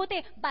masama o mabuti,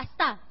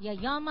 basta,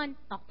 yayaman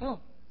ako.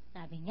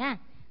 Sabi niya.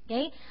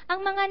 Okay?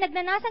 Ang mga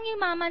nagnanasang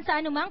yumaman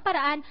sa anumang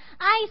paraan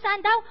ay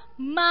saan daw?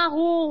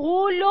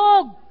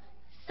 Mahuhulog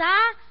sa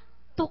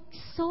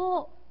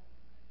tukso.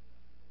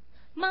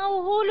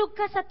 Mahuhulog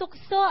ka sa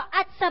tukso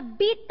at sa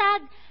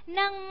bitag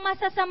ng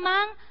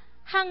masasamang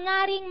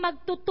hangaring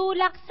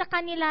magtutulak sa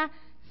kanila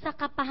sa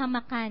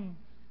kapahamakan.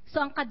 So,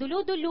 ang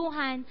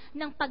kaduluduluhan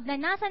ng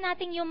pagnanasa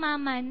nating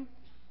yumaman,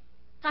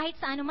 kahit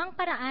sa anumang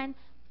paraan,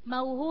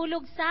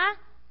 mahuhulog sa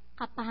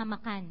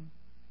kapahamakan.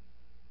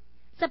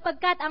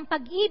 Sapagkat ang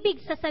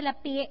pag-ibig sa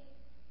salapi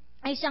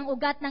ay siyang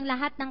ugat ng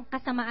lahat ng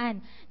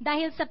kasamaan.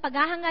 Dahil sa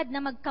paghahangad na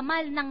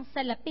magkamal ng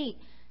salapi,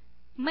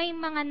 may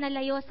mga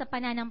nalayo sa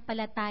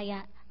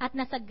pananampalataya at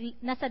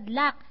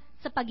nasadlak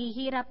sa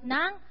paghihirap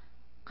ng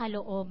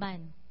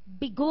kalooban.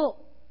 Bigo.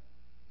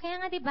 Kaya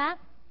nga 'di ba?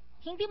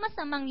 Hindi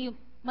masamang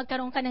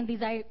magkaroon ka ng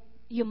desire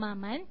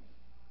yumaman.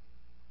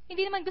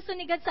 Hindi naman gusto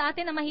ni God sa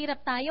atin na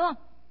mahirap tayo.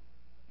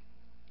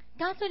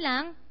 Kaso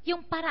lang,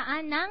 yung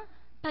paraan ng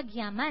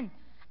pagyaman.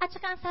 At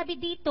saka ang sabi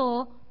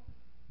dito,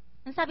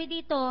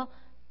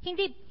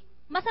 hindi,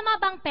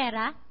 masama bang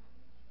pera?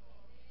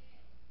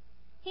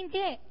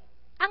 Hindi.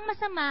 Ang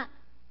masama,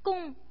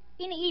 kung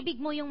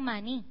iniibig mo yung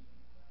money.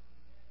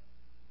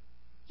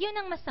 Yun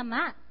ang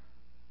masama.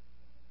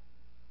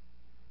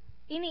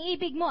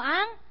 Iniibig mo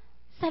ang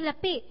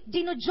salapi.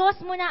 Dinudiyos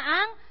mo na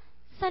ang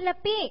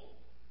salapi.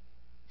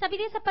 Sabi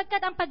din,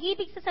 sapagkat ang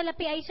pag-ibig sa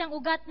salapi ay siyang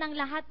ugat ng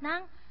lahat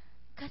ng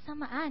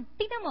kasamaan.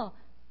 Tingnan mo,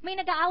 may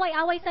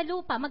nag-aaway-away sa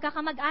lupa,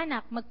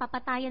 magkakamag-anak,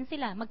 magpapatayan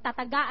sila,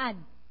 magtatagaan.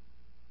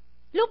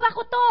 Lupa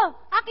ko to!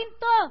 Akin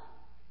to!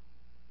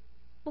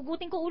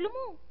 Pugutin ko ulo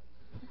mo.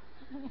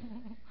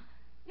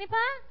 Di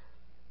ba?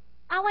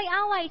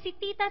 Away-away, si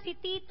tita, si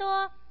tito,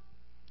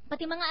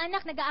 pati mga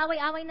anak,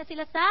 nag-aaway-away na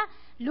sila sa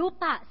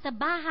lupa, sa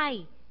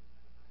bahay,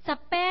 sa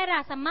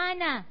pera, sa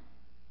mana.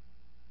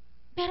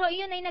 Pero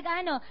iyon ay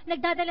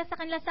nagdadala sa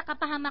kanila sa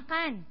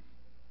kapahamakan.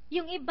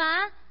 Yung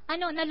iba,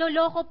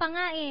 naloloko pa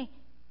nga eh.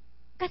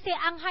 Kasi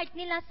ang heart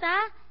nila sa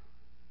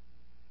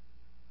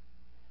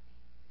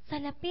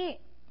salapi,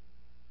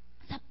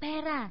 sa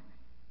pera.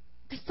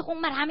 Gusto kong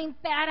maraming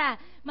pera,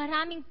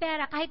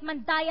 kahit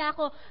mandaya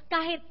ako,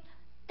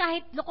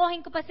 kahit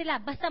lokohin ko pa sila,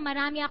 basta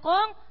marami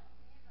akong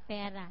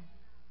pera.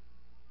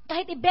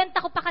 Kahit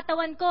ibenta ko pa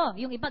katawan ko,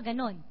 yung iba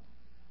ganon.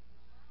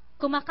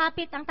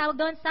 Kumakapit ang tawag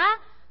doon sa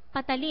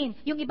patalin,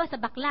 yung iba sa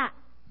bakla.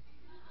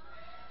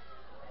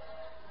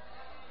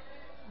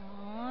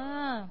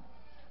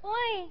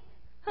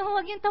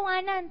 Huwag yung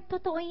tawanan.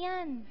 Totoo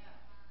yan.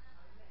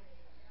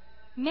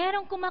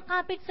 Merong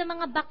kumakapit sa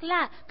mga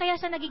bakla, kaya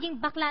siya nagiging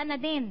bakla na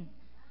din.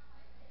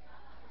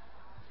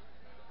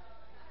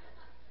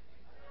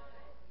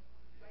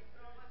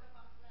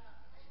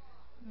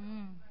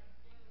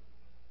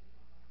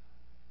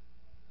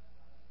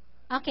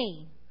 Okay,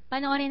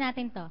 panoorin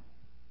natin to.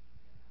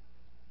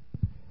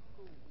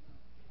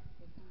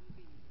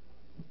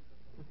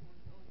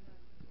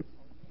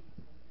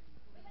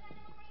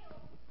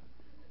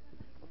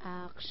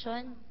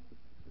 Action.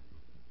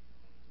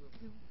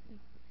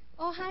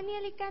 Oh, honey,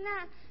 halika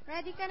na.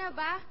 Ready ka na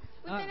ba?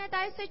 Punta na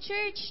tayo sa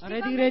church. Di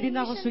ba may Ready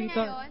na ako, mission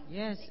sweetheart. ngayon?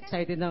 Yes,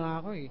 excited na nga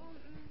ako eh.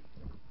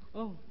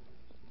 Oh,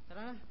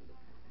 tara na.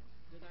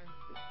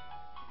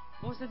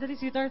 Oh, sandali,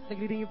 sweetheart.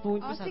 Nagriring yung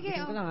phone ko. Oh, sige.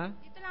 Sabitin ko lang, ha?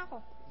 Dito lang ako.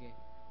 Okay.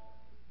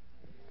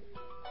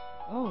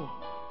 Oh,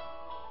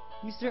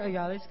 Mr.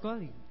 Ayala is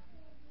calling.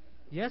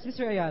 Yes,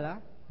 Mr.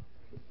 Ayala.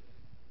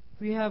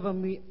 We have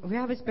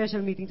a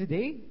special meeting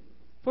today.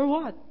 For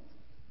what?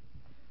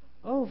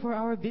 Oh, for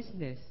our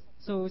business.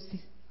 So,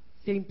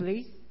 same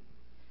place?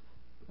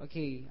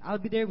 Okay, I'll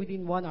be there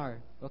within 1 hour.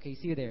 Okay,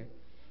 see you there.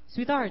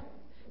 Sweetheart,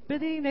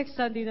 pwede next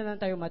Sunday na lang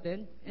tayo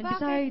umattend? And Bakit?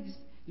 besides,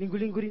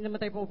 linggo-linggo rin naman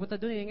tayo pupunta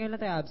doon eh. Ngayon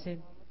lang tayo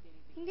absent.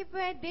 Hindi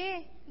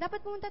pwede. Dapat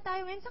pumunta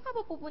tayo ngayon. Saan ka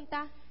ba pupunta?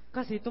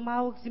 Kasi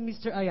tumawag si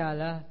Mr.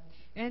 Ayala.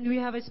 And we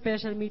have a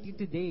special meeting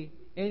today.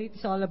 And it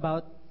is all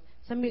about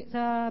sa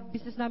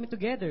business namin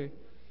together.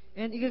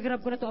 And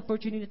igagrab ko na to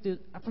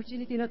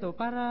opportunity na to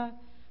para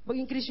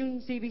mag-increase yung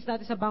savings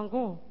natin sa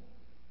bangko.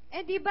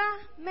 Eh di ba,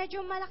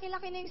 medyo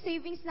malaki-laki na yung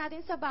savings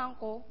natin sa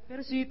bangko.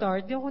 Pero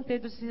sweetheart, di ako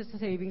kontento sa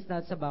savings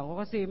natin sa bangko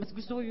kasi mas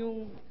gusto ko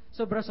yung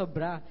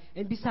sobra-sobra.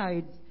 And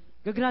besides,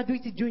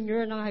 gagraduate si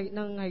junior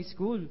ng high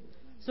school.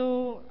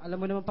 So, alam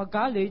mo naman pag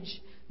college,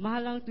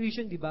 mahal ang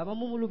tuition, di ba?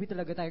 Mamumulubi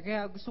talaga tayo.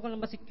 Kaya gusto ko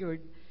lang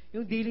ma-secured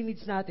yung daily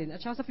needs natin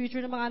at saka sa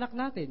future ng mga anak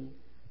natin.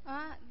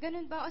 Ah,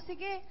 ganun ba? O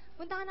sige,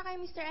 punta ka na kay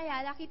Mr.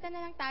 Ayala. Kita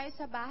na lang tayo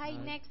sa bahay.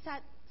 Next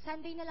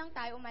Sunday na lang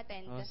tayo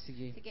umattend. Oh,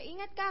 sige. Sige,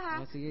 ingat ka ha.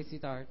 Oh, sige,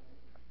 sweetheart.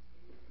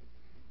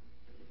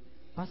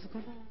 Pasok ka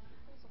na.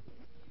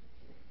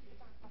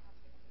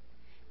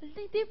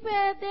 Hindi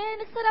pwede.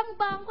 Nagsarang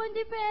bangko,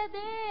 hindi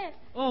pwede.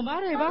 Oh,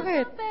 Mare,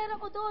 bakit? Ang pera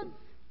ko doon.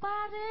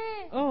 Pare,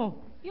 Oh,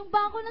 yung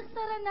bangko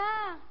nagsara na.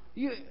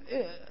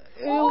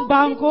 yung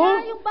bangko? Yun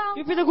nga, yung bangko.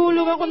 Yung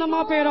pinagulugan ko ng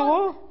mga pera ko?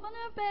 Ano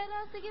yung pera?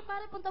 Sige,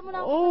 pare, punta mo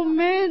na ako Oh,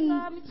 man.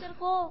 sa mister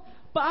ko.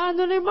 Paano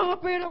na yung mga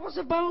pera ko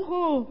sa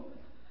bangko?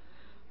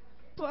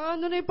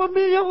 Paano na yung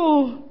pamilya ko?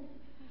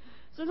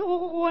 Saan ako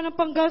kukuha ng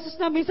panggastos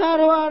namin sa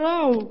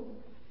araw-araw?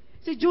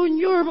 Si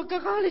Junior,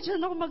 magka-college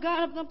na ako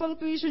maghanap ng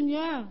pang-tuition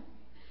niya.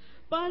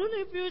 Paano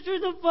na yung future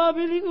ng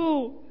family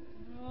ko?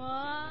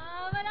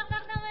 Wow,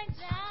 malakpak naman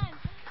dyan.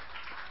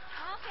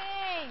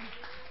 Okay.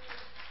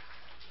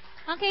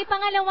 Okay,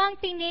 pangalawang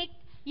tinik,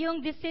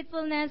 yung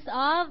deceitfulness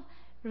of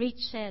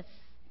riches.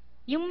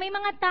 Yung may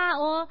mga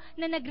tao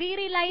na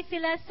nagre-rely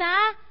sila sa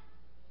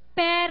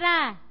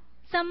pera,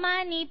 sa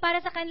money,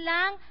 para sa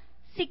kanilang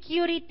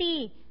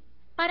security,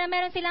 para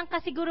meron silang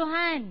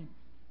kasiguruhan.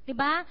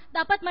 Diba?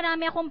 Dapat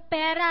marami akong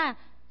pera.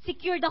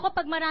 Secured ako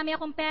pag marami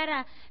akong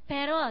pera.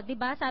 Pero,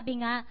 diba, sabi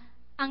nga,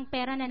 ang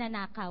pera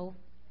nananakaw.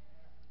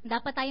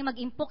 Dapat tayo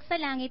mag-impok sa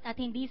langit at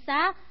hindi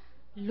sa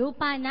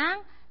lupa ng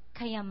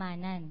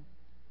kayamanan.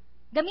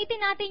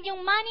 Gamitin natin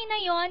yung money na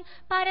yon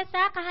para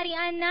sa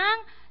kaharian ng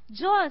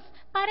Diyos.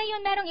 Para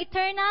yun merong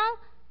eternal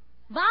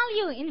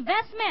value,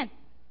 investment.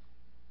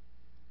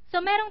 So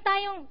merong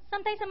tayong,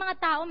 sometimes sa mga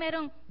tao,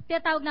 merong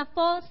tinatawag na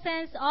false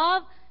sense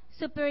of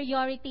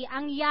superiority.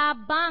 Ang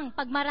yabang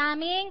pag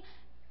maraming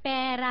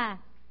pera.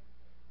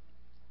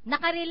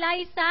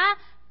 Nakarely sa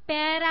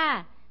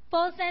pera.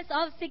 False sense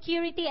of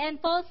security and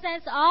false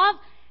sense of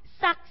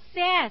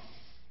success.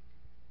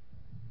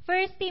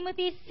 1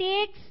 Timothy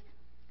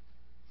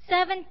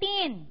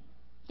 6:17.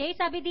 Okay,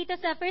 sabi dito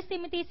sa 1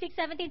 Timothy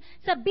 6:17,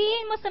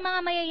 sabihin mo sa mga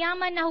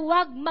mayayaman na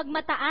huwag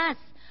magmataas.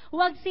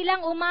 Huwag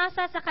silang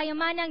umasa sa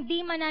kayamanang di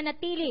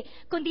mananatili,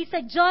 kundi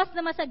sa Diyos na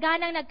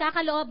masaganang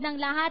nagkakaloob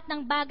ng lahat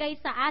ng bagay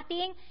sa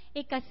ating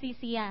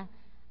ikasisiya.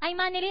 Ay,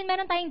 Manilyn,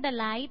 meron tayong The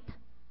Light.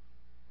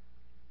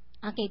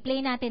 Okay,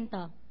 play natin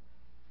to.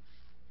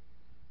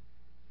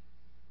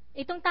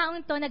 Itong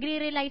taong to,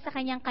 nagre-rely sa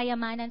kanyang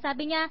kayamanan.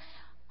 Sabi niya,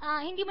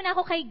 hindi mo na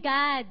ako kay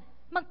God.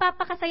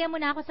 Magpapakasaya mo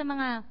na ako sa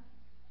mga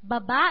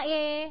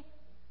babae.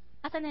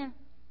 Asan na?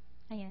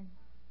 Ayan.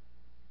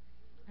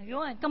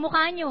 Ayun,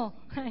 kamukha nyo.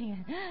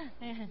 Ayan.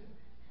 Ayan.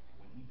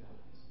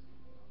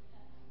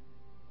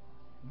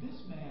 This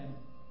man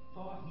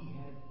thought he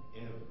had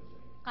everything.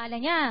 Kala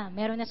niya,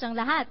 meron na siyang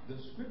lahat. The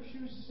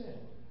scripture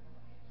said,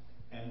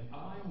 and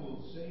I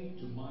will say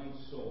to my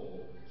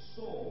soul,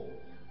 soul,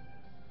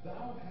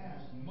 thou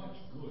hast much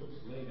goods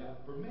laid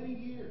up for many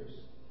years.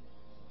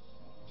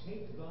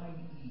 Take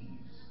thine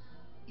ease,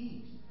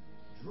 eat,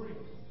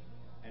 drink,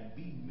 and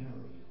be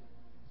merry.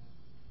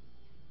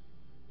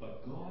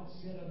 But God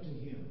said unto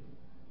him,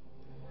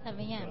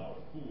 Sabi niya, thou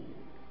fool,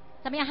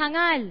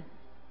 hangal.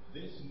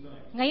 this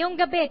night Ngayong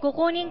gabi,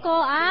 kukunin ko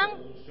ang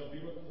gold shall be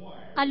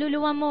required.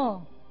 kaluluwa mo.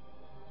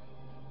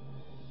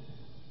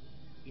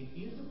 It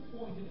is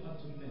appointed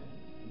unto men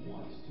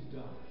once to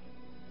die,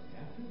 but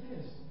after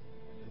this,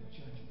 the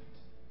judgment.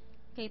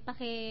 Okay, But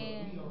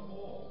we are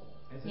all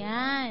as an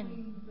Yan.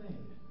 unclean thing.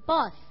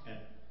 Pause.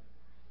 And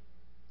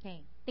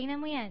Okay,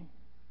 tingnan mo yan.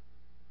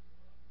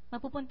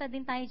 Mapupunta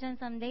din tayo dyan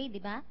someday, di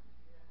ba?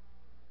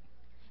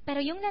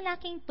 Pero yung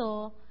lalaking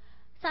to,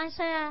 saan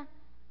siya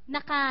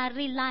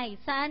naka-rely?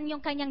 Saan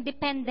yung kanyang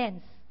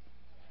dependence?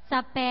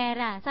 Sa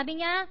pera. Sabi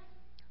niya,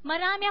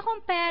 marami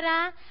akong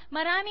pera,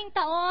 maraming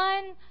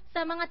taon,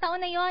 sa mga taon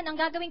na yon, ang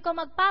gagawin ko,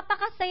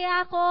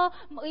 magpapakasaya ako,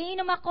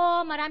 iinom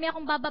ako, marami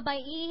akong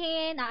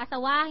bababaihin,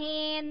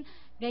 aasawahin,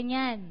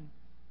 ganyan.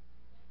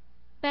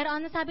 Pero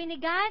ano sabi ni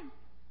God?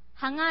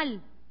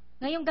 Hangal.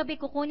 Ngayong gabi,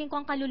 kukunin ko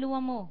ang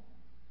kaluluwa mo.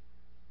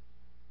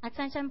 At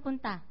saan siya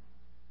punta?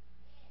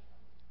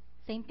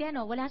 Sa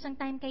impyerno, wala siyang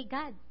time kay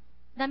God.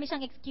 Dami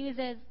siyang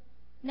excuses.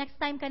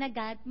 Next time ka na,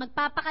 God,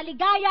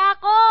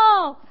 magpapakaligaya ako!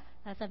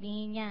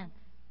 Sasabihin niya.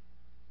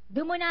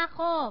 Doon muna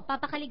ako,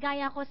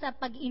 papakaligaya ako sa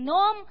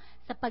pag-inom,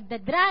 sa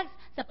pagdadrugs,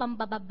 sa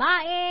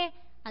pambababae,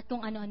 at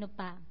kung ano-ano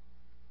pa.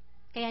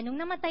 Kaya nung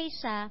namatay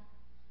siya,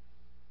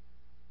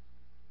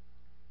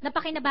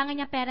 napakinabangan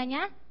niya pera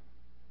niya?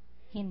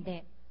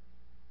 Hindi.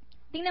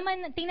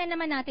 Tingnan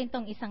naman natin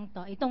tong isang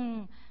to,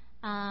 itong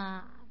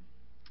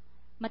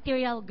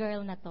material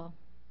girl na to.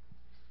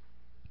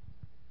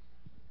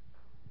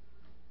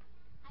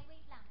 Ay,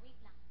 wait lang.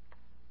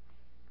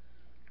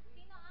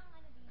 Sino ang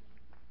ano din?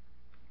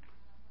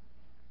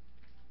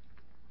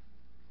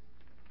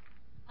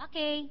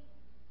 Okay.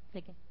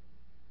 Sige.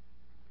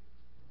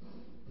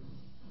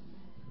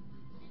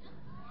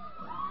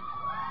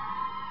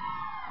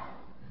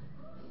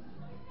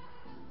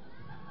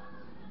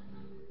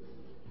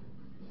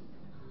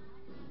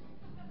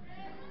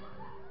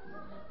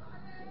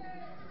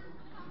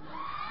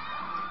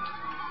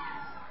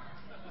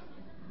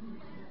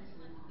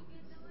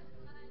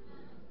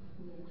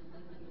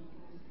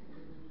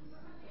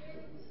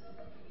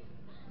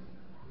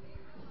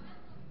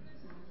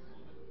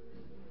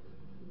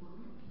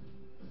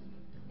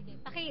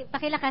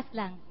 Pakilakas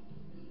lang.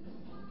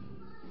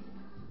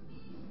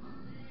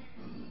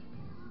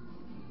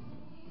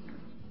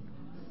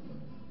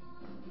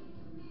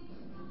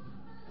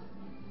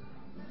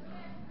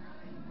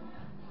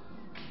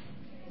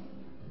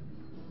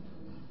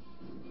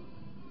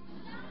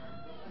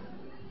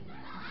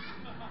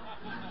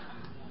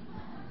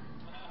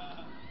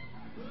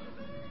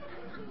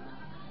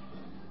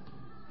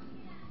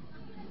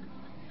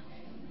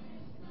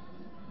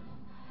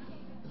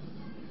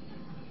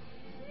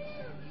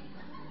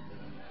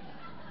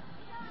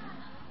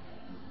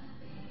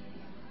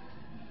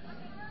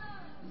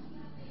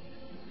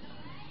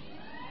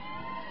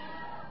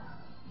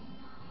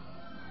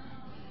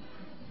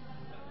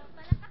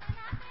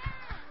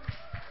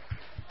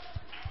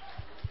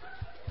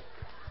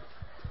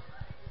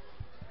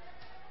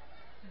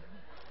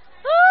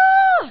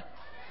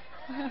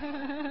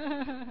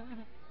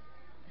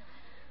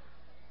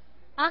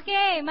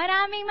 Okay,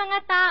 maraming mga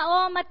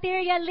tao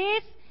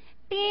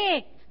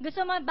materialistic.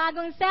 Gusto mo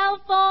bagong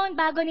cellphone,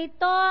 bago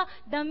nito,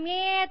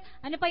 damit,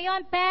 ano pa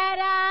yon,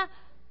 pera,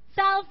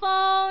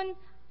 cellphone,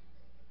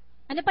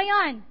 ano pa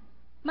yon,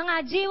 mga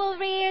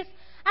jewelries.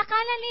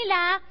 Akala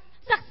nila,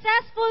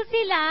 successful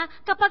sila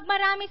kapag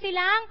marami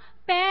silang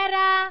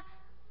pera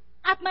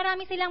at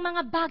marami silang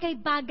mga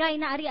bagay-bagay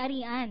na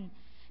ari-arian.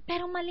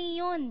 Pero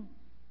mali yun.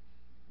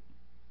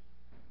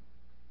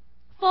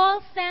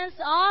 False sense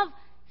of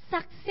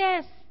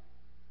success.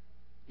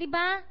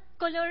 Diba?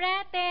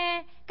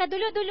 Kolorete,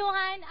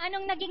 kaduluduluhan,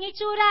 anong naging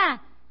itsura?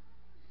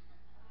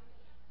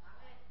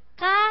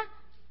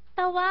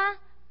 Tawa.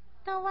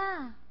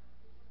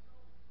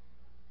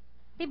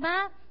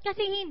 Diba?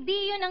 Kasi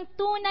hindi yun ang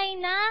tunay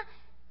na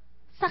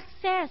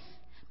success.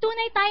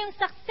 Tunay tayong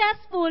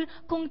successful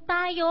kung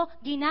tayo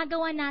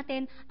ginagawa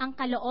natin ang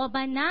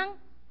kalooban ng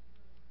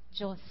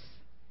Diyos.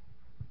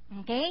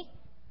 Okay?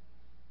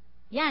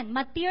 Yan,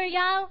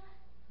 material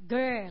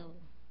girl.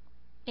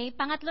 Okay,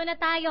 pangatlo na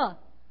tayo.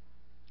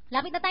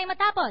 Lapit na tayo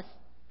matapos.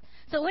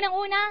 So,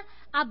 unang-una,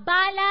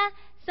 abala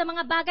sa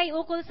mga bagay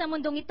ukol sa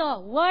mundong ito.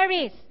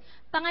 Worries.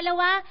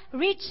 Pangalawa,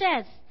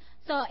 riches.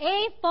 So, A,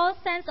 false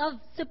sense of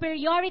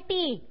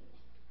superiority.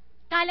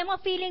 Kala mo,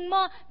 feeling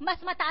mo, mas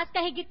mataas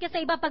ka, higit ka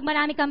sa iba pag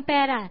marami kang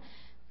pera.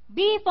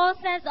 B,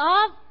 false sense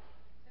of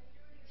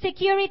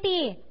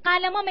security.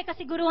 Kala mo, may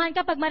kasiguruhan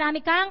ka pag marami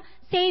kang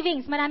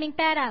savings, maraming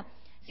pera.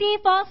 C,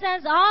 false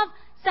sense of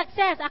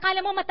success.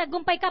 Akala mo,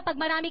 matagumpay ka pag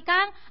marami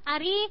kang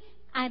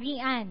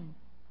ari-arian.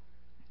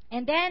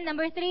 And then,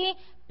 number 3,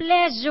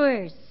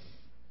 pleasures.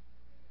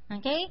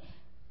 Okay?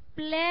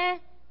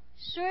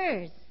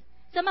 Pleasures.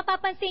 So,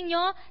 mapapansin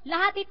nyo,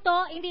 lahat ito,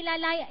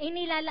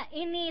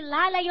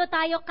 inilalayo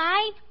tayo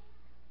kay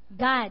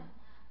God.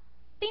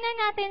 Tingnan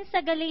natin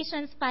sa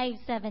Galatians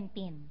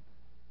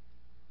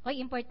 5:17.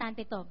 Hoy,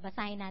 importante to.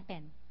 Basahin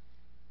natin.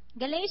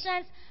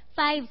 Galatians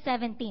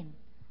 5:17.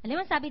 Alam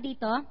mo, sabi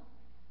dito,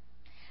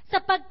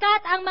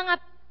 sapagkat ang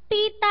mga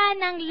pita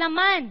ng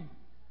laman,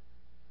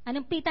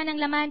 anong pita ng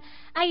laman?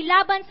 Ay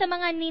laban sa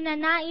mga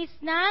ninanais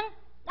ng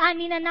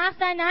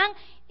Ninanasa ng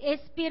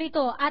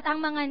Espiritu. At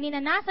ang mga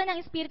ninanasa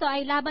ng Espiritu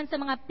ay laban sa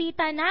mga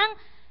pita ng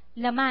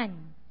laman.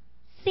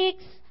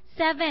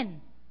 6:7.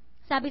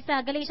 Sabi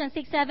sa Galatians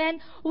 6:7,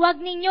 huwag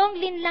ninyong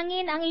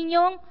linlangin ang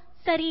inyong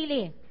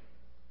sarili.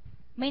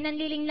 May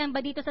nanlilinglang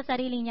ba dito sa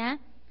sarili niya?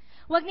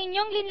 Huwag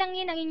ninyong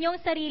linlangin ang inyong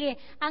sarili.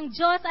 Ang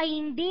Diyos ay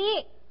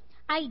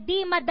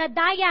di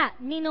madadaya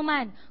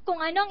ninuman.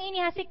 Kung anong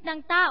inihasik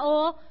ng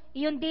tao,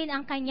 yun din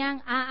ang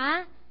kanyang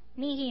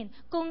aanihin.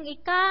 Kung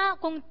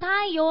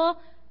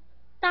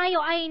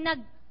tayo ay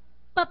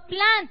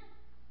nagpa-plant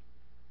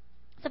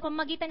sa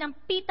pamagitan ng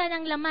pita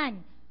ng laman.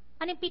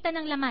 Anong pita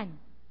ng laman?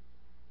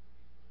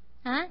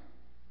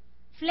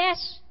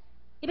 Flesh.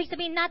 Ibig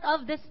sabihin, not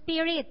of the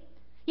spirit.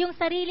 Yung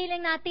sarili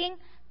lang nating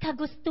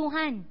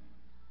kagustuhan.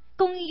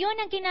 Kung yun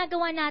ang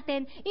ginagawa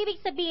natin, ibig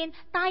sabihin,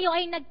 tayo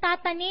ay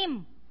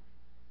nagtatanim.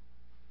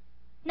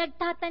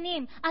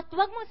 At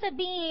wag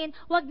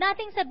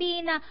nating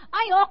sabihin na,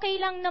 ay, okay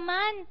lang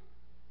naman.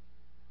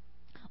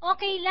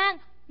 Okay lang.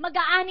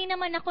 Mag-aani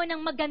naman ako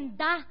ng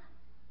maganda.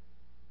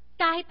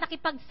 Kahit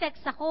nakipag-sex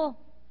ako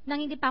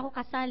nang hindi pa ako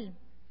kasal.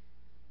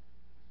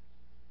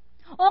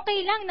 Okay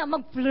lang na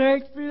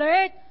mag-flirt.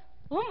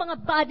 Mga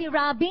body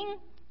rubbing.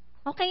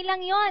 Okay lang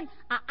yon.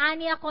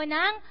 Aani ako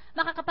ng,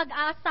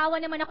 makakapag-aasawa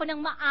naman ako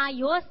ng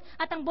maayos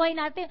at ang buhay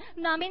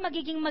namin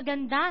magiging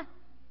maganda.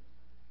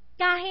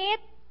 Kahit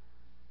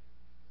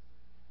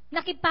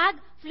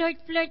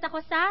nakipag-flirt ako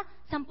sa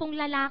 10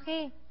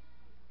 lalaki.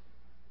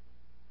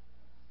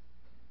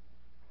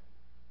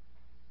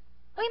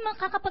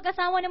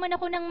 Makakapag-asawa naman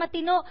ako ng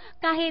matino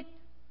kahit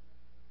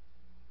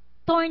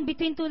torn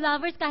between two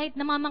lovers, kahit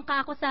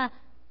namamangka ako sa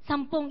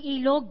 10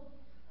 ilog.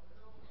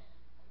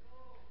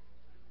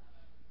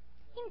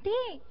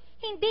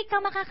 Hindi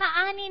ka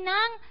makakaani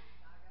ng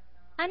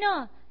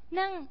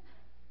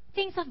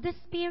things of the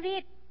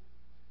Spirit.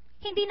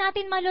 Hindi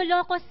natin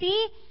maloloko si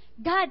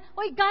God.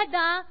 Oy God,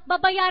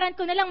 babayaran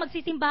ko na lang,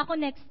 magsisimba ako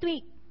next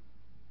week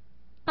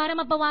para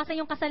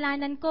mabawasan yung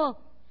kasalanan ko.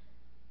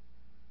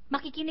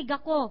 Makikinig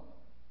ako.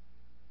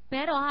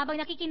 Pero habang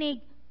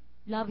nakikinig,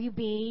 love you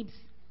babes.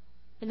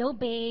 Hello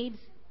babes.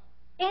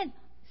 And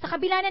sa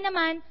kabila na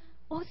naman,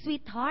 oh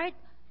sweetheart,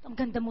 ang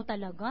ganda mo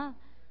talaga.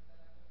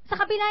 Sa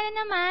kabila na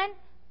naman,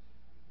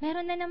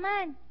 meron na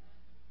naman.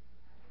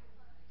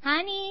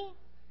 Honey,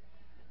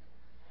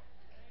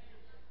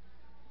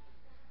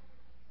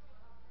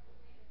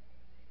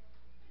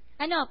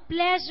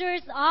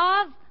 pleasures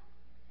of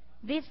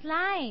this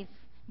life.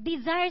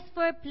 Desires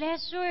for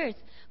pleasures.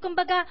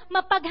 Kumbaga,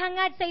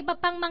 mapaghangad sa iba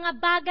pang mga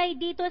bagay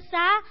dito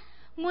sa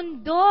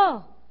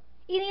mundo.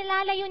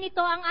 Inilalayo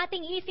nito ang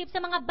ating isip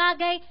sa mga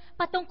bagay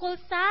patungkol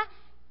sa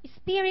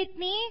Spirit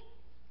ni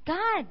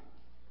God.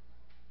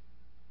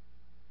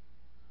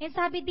 And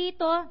sabi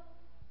dito,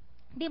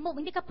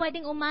 hindi ka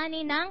pwedeng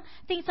umani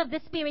ng things of the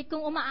Spirit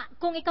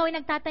kung ikaw ay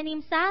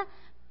nagtatanim sa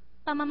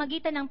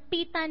pamamagitan ng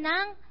pita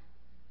ng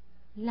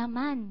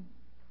laman.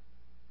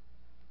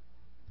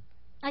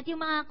 At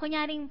yung mga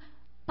kunyaring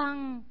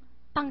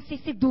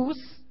pang-sisidus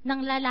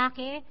ng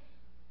lalaki,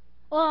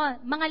 o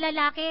mga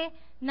lalaki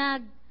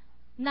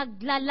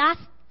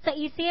naglalast sa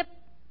isip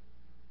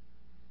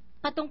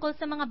patungkol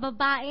sa mga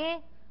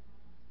babae,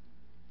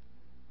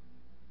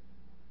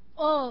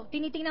 o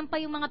tinitingnan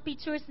pa yung mga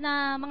pictures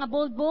na mga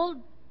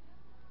bold,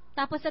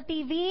 tapos sa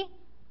TV,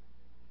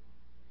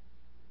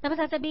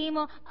 tapos sasabihin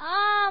mo,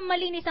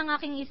 malinis ang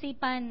aking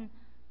isipan,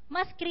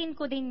 mas screen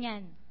ko din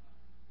yan.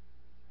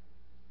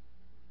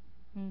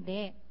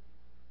 Hindi.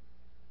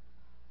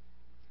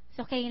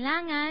 So,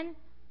 kailangan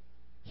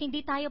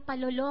hindi tayo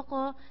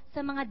paloloko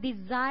sa mga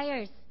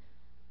desires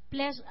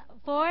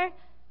for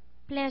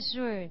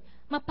pleasure.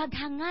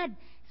 Mapaghangad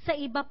sa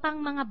iba pang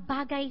mga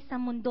bagay sa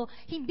mundo.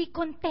 Hindi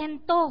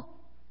kontento.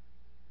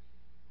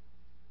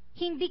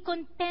 Hindi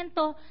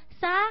kontento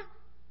sa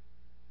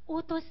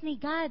utos ni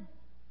God.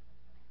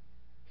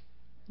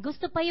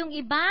 Gusto pa yung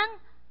ibang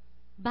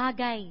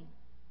bagay.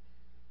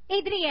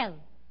 Adriel,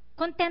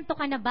 kontento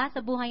ka na ba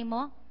sa buhay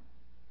mo?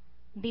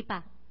 Hindi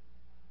pa.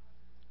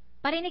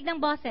 Parinig ng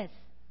boses?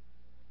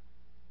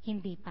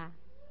 Hindi pa.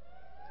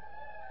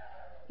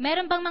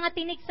 Meron bang mga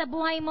tinik sa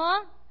buhay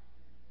mo?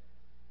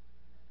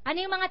 Ano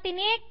yung mga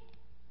tinik?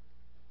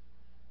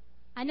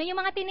 Ano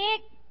yung mga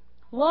tinik?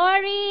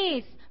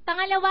 Worries.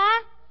 Pangalawa?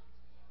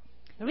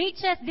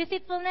 Riches,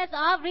 deceitfulness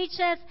of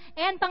riches.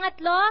 And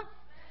pangatlo?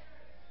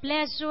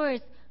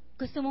 Pleasures.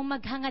 Gusto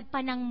mong maghangad pa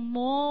ng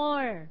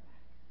more.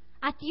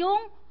 At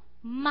yung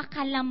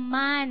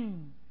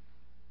makalaman.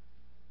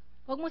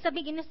 Huwag mo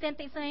sabihin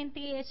innocente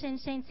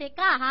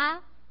ka,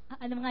 ha?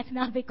 Ano mga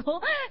sinabi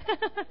ko?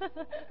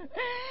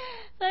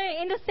 So,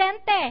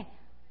 innocente.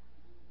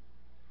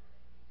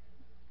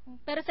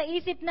 Pero sa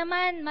isip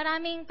naman,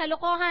 maraming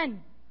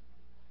kalokohan.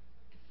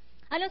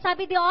 Anong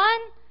sabi doon?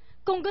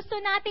 Kung gusto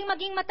nating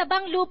maging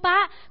matabang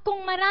lupa,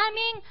 kung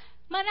maraming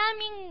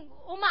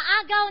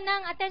umaagaw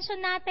ng atensyon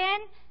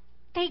natin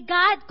kay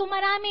God, kung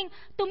maraming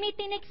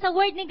tumitinik sa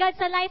word ni God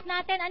sa life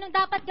natin, anong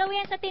dapat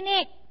gawin sa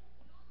tinik?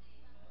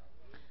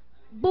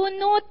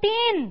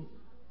 Bunutin.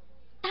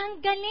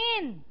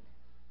 tanggalin.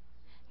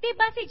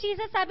 Diba si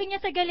Jesus, sabi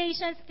niya sa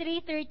Galatians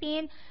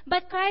 3:13,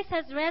 "But Christ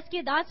has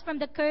rescued us from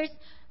the curse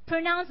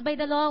pronounced by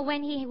the law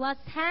when He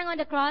was hanged on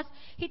the cross.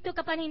 He took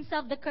upon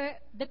Himself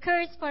the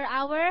curse for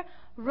our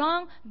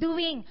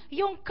wrongdoing."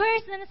 Yung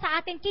curse na sa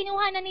atin,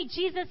 kinuha na ni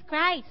Jesus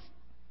Christ.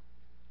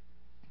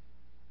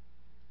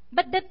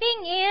 But the thing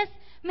is,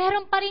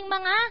 meron pa ring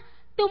mga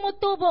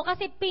tumutubo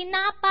kasi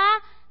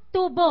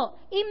pinapatubo.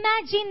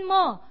 Imagine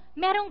mo,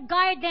 merong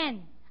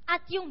garden.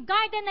 At yung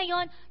garden na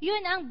yon,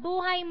 yun ang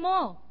buhay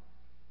mo.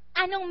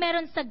 Anong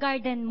meron sa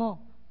garden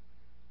mo?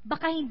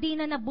 Baka hindi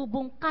na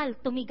nabubungkal,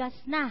 tumigas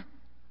na.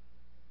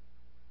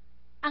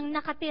 Ang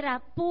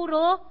nakatira,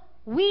 puro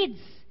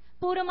weeds.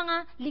 Puro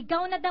mga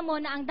ligaw na damo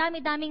na ang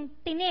dami-daming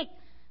tinik.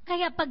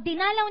 Kaya pag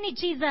dinalaw ni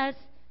Jesus,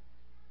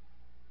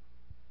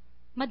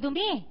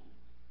 madumi.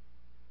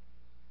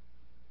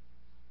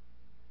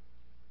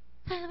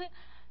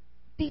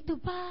 Dito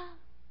ba?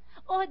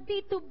 O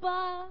dito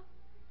ba?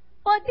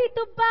 O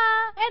dito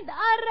ba? And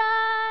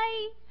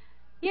aray!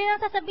 Yan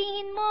ang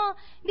sasabihin mo.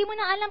 Hindi mo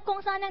na alam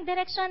kung saan ang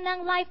direksyon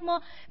ng life mo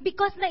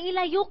because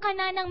nailayo ka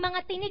na ng mga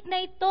tinik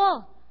na ito.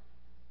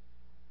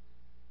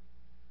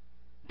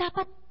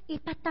 Dapat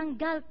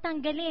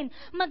tanggalin.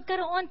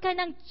 Magkaroon ka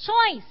ng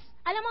choice.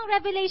 Alam mo ang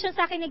revelation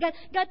sa akin ni God,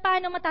 God,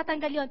 paano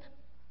matatanggal yun?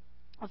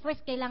 Of course,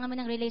 kailangan mo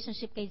ng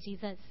relationship kay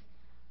Jesus.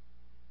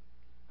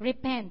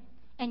 Repent.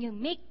 And you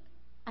make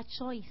a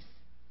choice.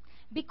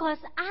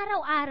 Because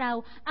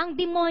araw-araw, ang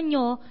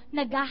demonyo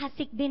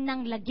naghahasik din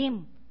ng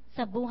lagim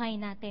sa buhay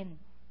natin.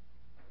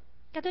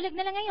 Katulad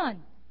na lang ngayon.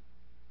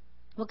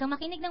 Huwag kang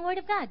makinig ng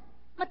Word of God.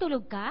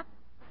 Matulog ka.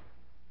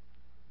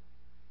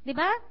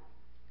 Diba?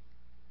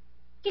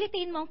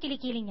 Kilitiin mo ang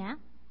kilikili niya.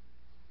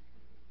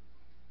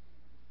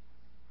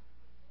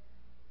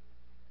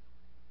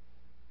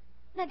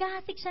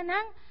 Naghahasik siya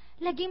ng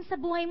lagim sa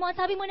buhay mo.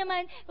 At sabi mo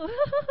naman,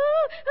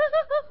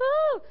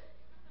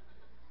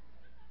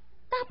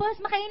 tapos,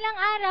 makailang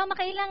araw,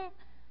 makailang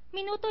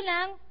minuto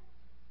lang,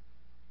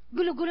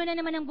 gulo-gulo na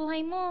naman ang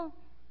buhay mo.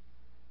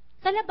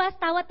 Sa labas,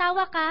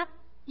 tawa-tawa ka,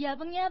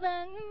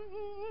 yabang-yabang,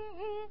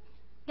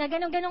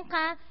 gaganong-ganong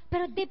ka,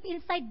 pero deep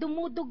inside,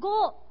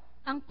 dumudugo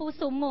ang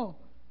puso mo.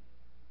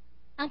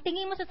 Ang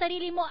tingin mo sa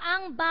sarili mo,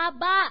 ang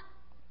baba.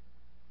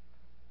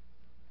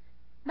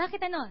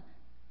 Bakit ano?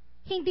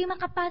 Hindi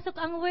makapasok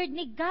ang word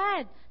ni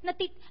God.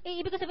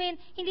 Ibig ko sabihin,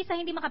 hindi sa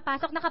hindi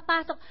makapasok,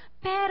 nakapasok,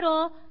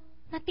 pero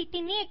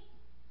natitinik.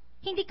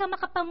 Hindi ka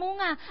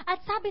makapamunga.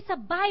 At sabi sa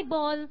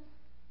Bible,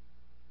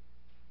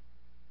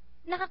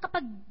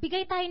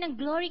 nakakapagbigay tayo ng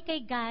glory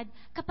kay God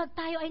kapag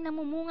tayo ay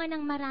namumunga ng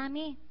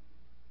marami.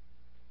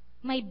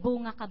 May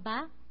bunga ka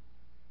ba?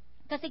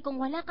 Kasi kung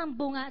wala kang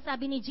bunga,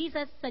 sabi ni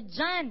Jesus sa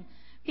John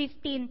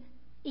 15,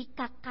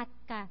 ikakat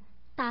ka,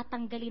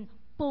 tatanggalin,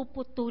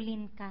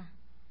 puputulin ka.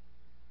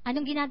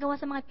 Anong ginagawa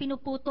sa mga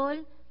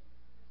pinuputol?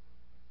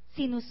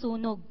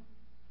 Sinusunog.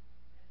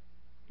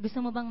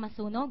 Gusto mo bang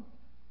masunog?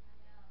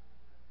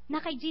 Na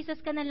kay Jesus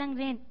ka na lang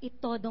rin,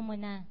 itodo mo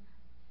na.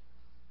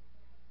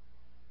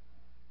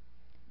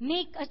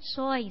 Make a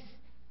choice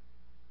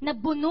na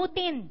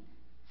bunutin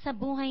sa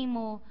buhay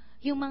mo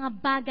yung mga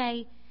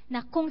bagay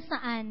na kung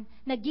saan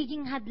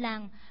nagiging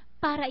hadlang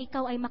para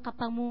ikaw ay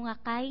makapamunga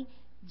kay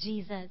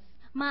Jesus.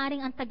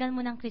 Maaring ang tagal mo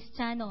ng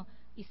Kristiyano,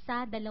 1,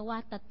 2, 3,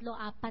 4,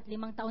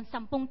 5 taon,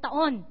 10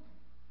 taon.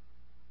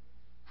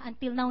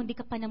 Until now, hindi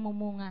ka pa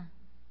namumunga.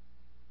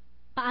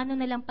 Paano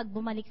na lang pag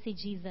bumalik si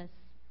Jesus?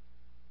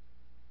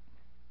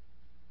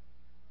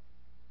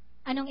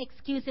 Anong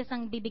excuses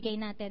ang bibigay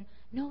natin?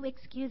 No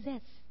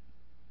excuses.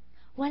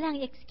 Walang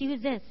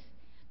excuses.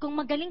 Kung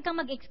magaling kang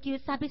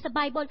mag-excuse, sabi sa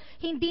Bible,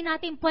 hindi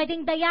natin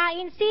pwedeng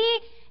dayain si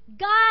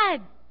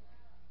God.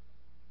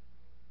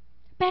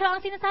 Pero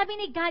ang sinasabi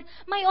ni God,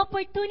 may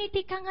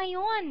opportunity ka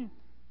ngayon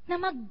na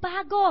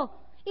magbago,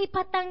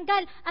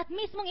 ipatanggal, at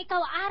mismong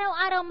ikaw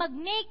araw-araw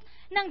mag-make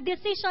ng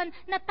decision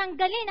na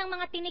tanggalin ang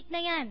mga tinik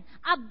na yan.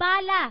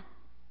 Abala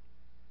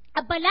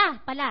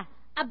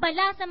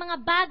sa mga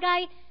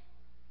bagay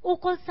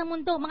ukol sa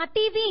mundo, mga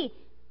TV,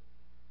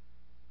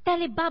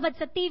 telebabad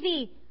sa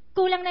TV,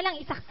 kulang na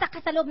lang isaksak ka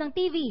sa loob ng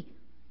TV.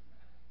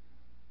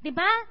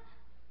 Diba?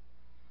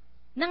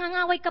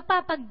 Nangangaway ka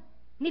pa pag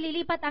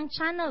nililipat ang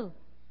channel.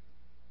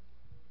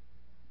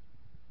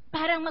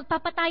 Parang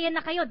magpapatayan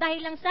na kayo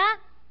dahil lang sa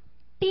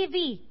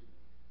TV.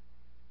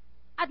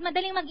 At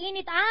madaling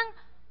mag-init ang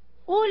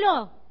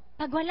ulo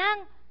pag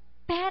walang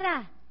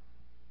pera.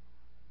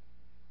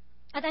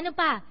 At ano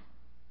pa?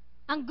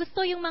 Ang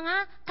gusto yung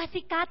mga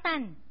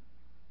kasikatan.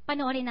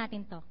 Panoorin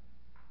natin to.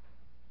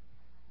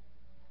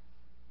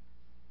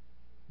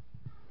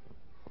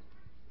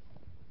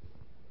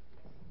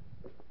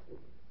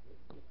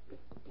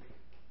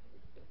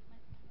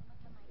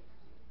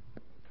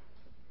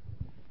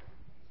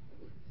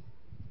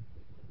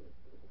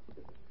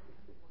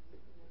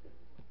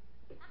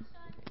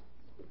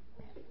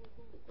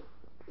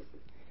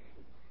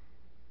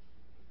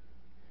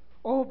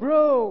 Oh,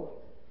 bro!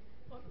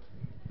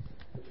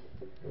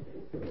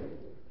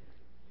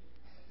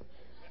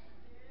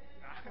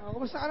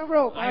 Kumusta ka na,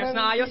 bro? Ayos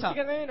na ayos, busy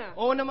ka ngayon,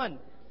 Oo naman.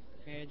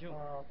 Medyo.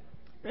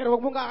 Pero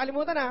wag mong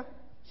kakalimutan,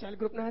 cell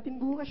group natin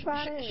bukas,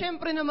 pare.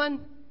 Siyempre naman.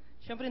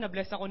 Siyempre,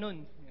 na-bless ako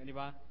nun. Di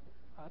ba?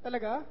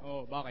 Talaga?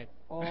 Oo, bakit?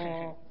 Oo.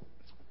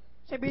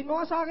 Sabihin mo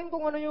nga sa akin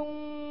kung ano yung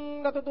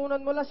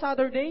natutunan mo last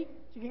Saturday.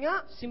 Sige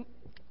nga.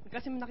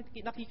 Kasi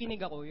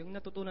nakikinig ako, yung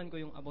natutunan ko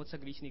yung about sa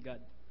grace ni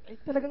God. Ay,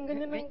 talagang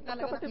ganyan ng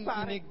talaga kapatid,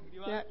 pare. nakikinig, di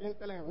ba? Yeah, yan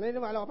talaga.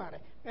 Naniniwala ko, pare.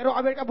 Pero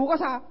aware ka bukas,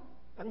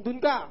 Nandun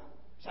ka.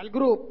 Cell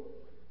group.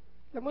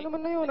 Alam mo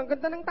naman na yun. Ang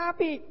ganda ng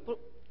topic.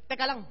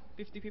 Teka lang,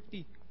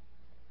 50-50.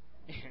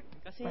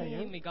 Kasi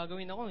Ayan. may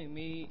gagawin ako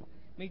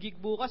may gig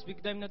bukas,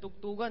 big time na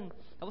tugtugan.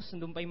 Tapos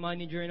nandun pa yung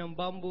manager ng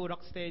Bamboo,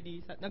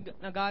 Rocksteady.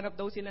 Naghanap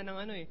daw sila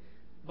ng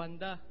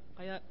banda.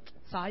 Kaya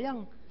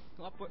sayang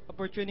yung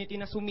opportunity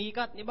na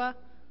sumikat, di ba?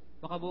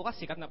 Baka bukas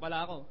sikat na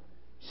pala ako.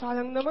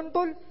 Sayang naman,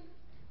 tol.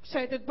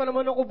 Excited pa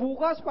naman ako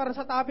bukas para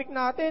sa topic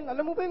natin.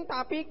 Alam mo ba yung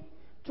topic?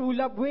 True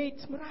love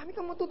waits. Marami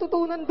kang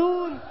matututunan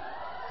dun.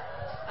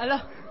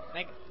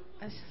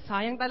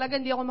 Sayang talaga,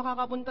 hindi ako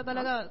makakapunta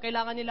talaga.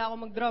 Kailangan nila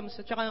ako mag-drums.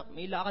 At saka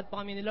may lakad pa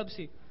kami ni Loves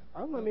eh.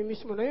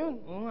 Mamimiss mo na yun.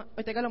 Oo nga.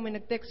 Ay, teka lang, may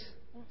nag-text.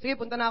 Sige,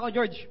 punta na ako,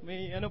 George.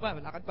 May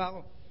lakad pa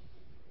ako.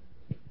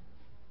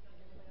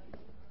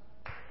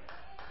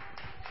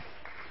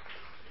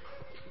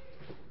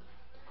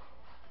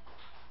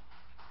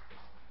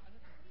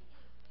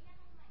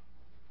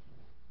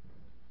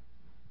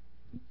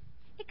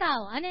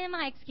 Ikaw, ano yung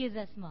mga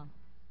excuses mo?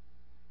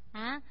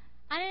 Ha?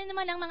 Ano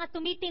naman ang mga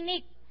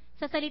tumitinik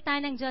sa salita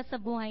ng Diyos sa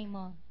buhay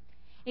mo?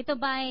 Ito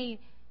ba ay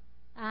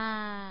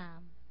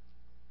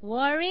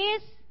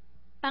worries?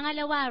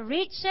 Pangalawa,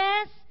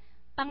 riches?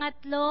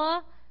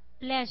 Pangatlo,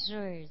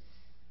 pleasures.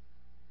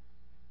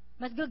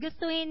 Mas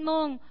gugustuhin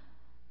mong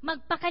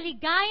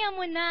magpakaligaya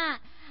mo na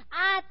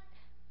at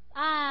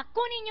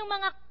kunin yung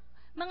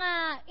mga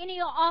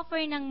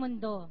ini-offer ng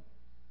mundo.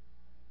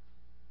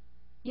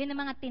 Yun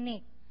ang mga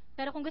tinik.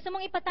 Pero kung gusto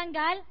mong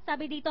ipatanggal,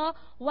 sabi dito,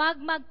 huwag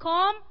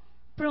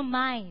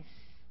mag-compromise.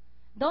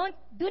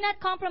 Do not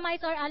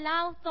compromise or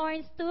allow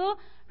thorns to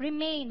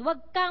remain.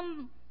 Huwag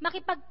kang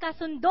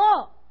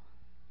makipagkasundo.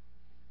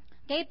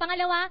 Okay,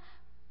 pangalawa,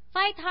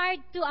 fight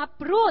hard to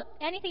uproot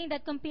anything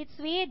that competes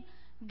with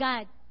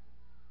God.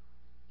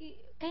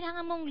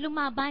 Kailangan mong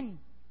lumaban.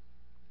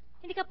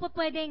 Hindi ka po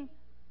pwedeng,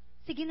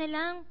 sige na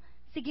lang,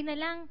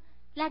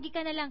 lagi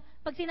ka na lang.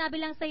 Pag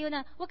sinabi lang sa'yo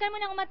na, huwag ka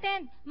muna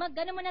umattend,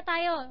 muna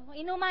tayo,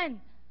 inuman.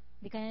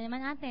 Hindi ka na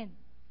naman attend.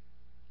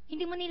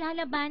 Hindi mo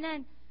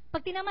nilalabanan.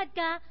 Pag tinamad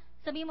ka,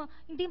 sabi mo,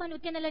 hindi,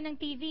 manood ka na lang ng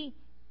TV.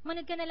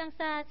 Manood ka na lang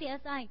sa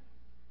CSI.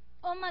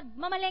 O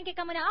mamalengke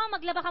ka muna. O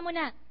maglaba ka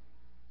muna.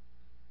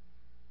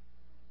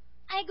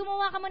 Ay,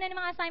 gumawa ka muna ng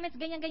mga assignments,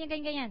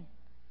 ganyan.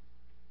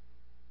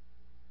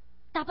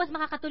 Tapos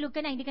makakatulog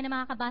ka na, hindi ka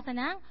na makakabasa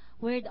ng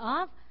Word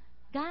of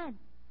God.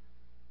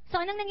 So,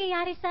 anong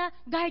nangyayari sa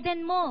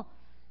garden mo?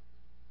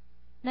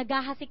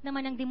 Naghahasik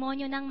naman ng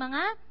demonyo ng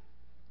mga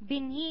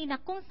binhi na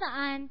kung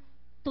saan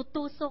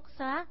tutusok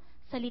sa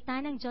salita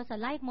ng Diyos sa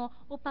life mo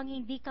upang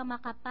hindi ka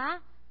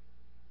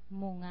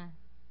makapamunga.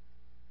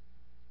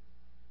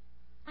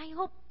 I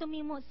hope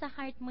tumimo sa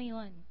heart mo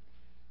yon.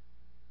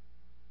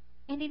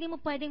 And hindi mo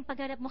pwedeng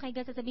pagharap mo kay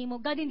God, sasabihin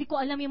mo, God, hindi ko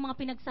alam yung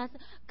mga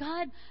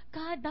God,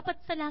 dapat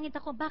sa langit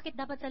ako. Bakit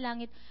dapat sa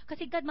langit?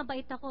 Kasi God,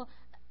 mabait ako.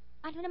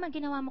 Ano naman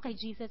ginawa mo kay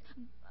Jesus?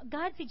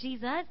 God, si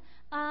Jesus,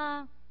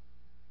 I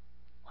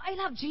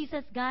love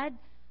Jesus, God.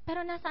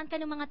 Pero nasaan ka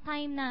ng mga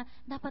time na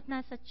dapat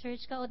nasa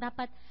church ka o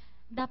dapat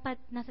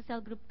nasa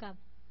cell group ka?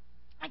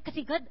 Ay,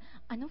 kasi God,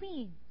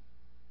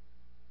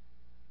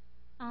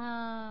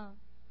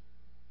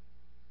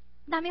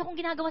 dami akong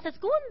ginagawa sa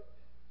school.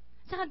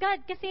 Saka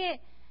God, kasi,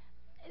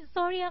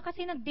 sorry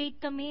kasi nag-date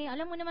kami.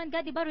 Alam mo naman,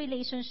 God, di ba,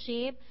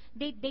 relationship,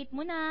 date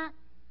mo na.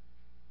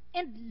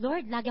 And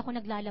Lord, lagi ako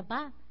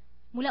naglalaba.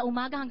 Mula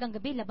umaga hanggang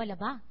gabi,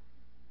 laba-laba.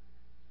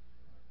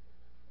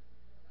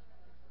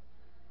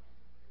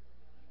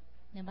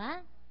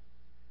 Diba?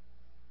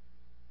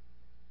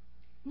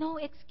 No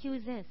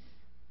excuses.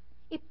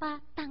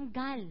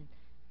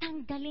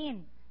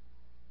 Tanggalin.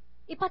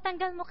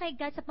 Ipatanggal mo kay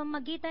God sa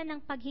pamagitan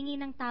ng paghingi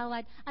ng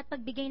tawad at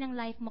pagbigay ng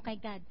life mo kay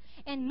God.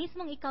 And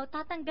mismong ikaw,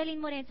 tatanggalin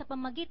mo rin sa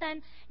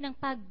pamagitan ng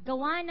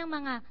paggawa ng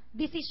mga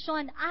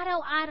desisyon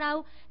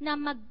araw-araw na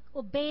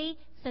mag-obey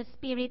sa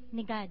Spirit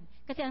ni God.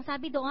 Kasi ang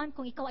sabi doon,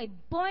 kung ikaw ay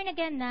born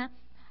again na,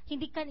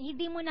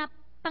 hindi mo na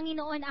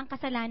Panginoon ang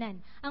kasalanan.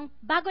 Ang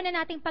bago na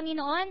nating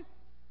Panginoon,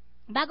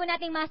 bago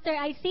nating Master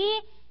ay si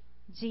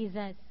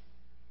Jesus.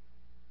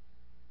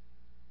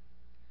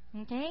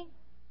 Okay?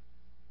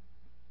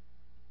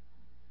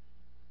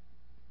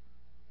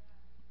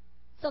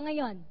 So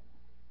ngayon,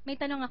 may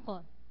tanong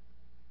ako.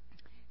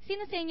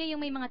 Sino sa inyo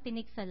yung may mga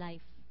tinik sa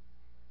life?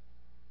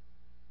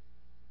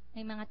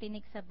 May mga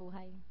tinik sa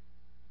buhay?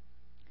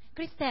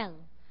 Cristel,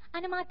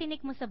 ano mga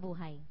tinik mo sa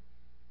buhay?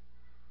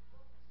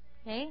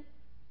 Okay?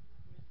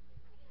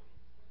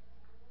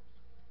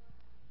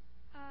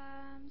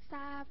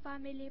 Sa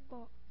family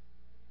po.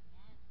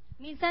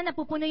 Minsan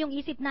napupuno yung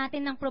isip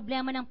natin ng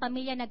problema ng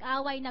pamilya,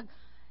 nag-away,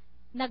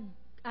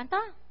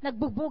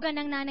 nagbugbugan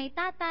ng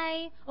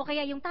nanay-tatay, o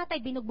kaya yung tatay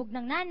binugbog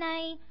ng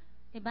nanay,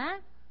 'di ba?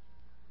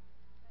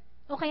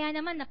 O kaya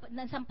naman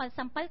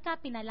nasampal-sampal ka,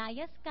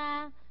 pinalayas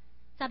ka.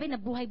 Sabi na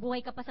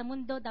buhay-buhay ka pa sa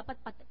mundo, dapat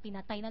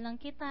pinatay na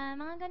lang kita.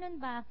 Mga ganun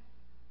ba?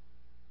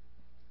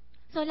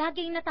 So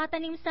laging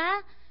natatanim sa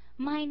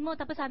mind mo,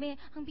 tapos sabi,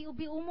 ang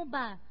biu-biu mo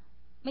ba?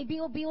 May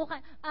biu-biu ka,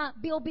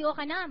 biu-biu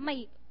ka na,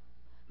 may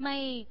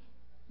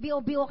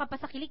biu-biu ka pa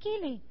sa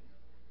kilikili.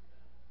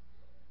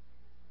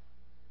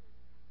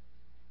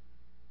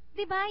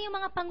 Diba, yung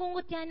mga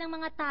pangungutya ng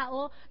mga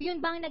tao,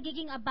 yun bang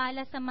nagiging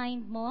abala sa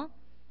mind mo?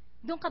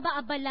 Doon ka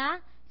ba abala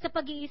sa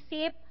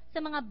pag-iisip sa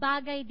mga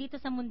bagay dito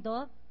sa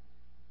mundo?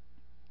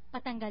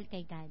 Patanggal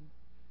kay God.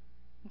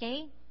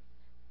 Okay?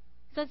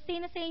 So,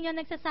 sino sa inyo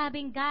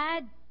nagsasabing,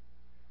 God,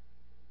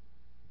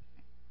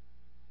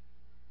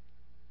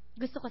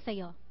 gusto ko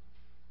sa'yo?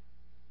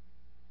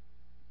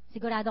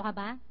 Sigurado ka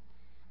ba?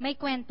 May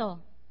kwento.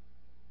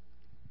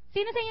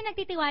 Sino sa inyo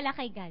nagtitiwala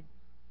kay God?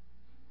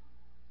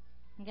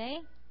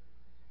 Okay?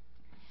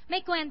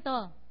 May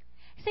kwento.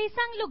 Sa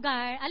isang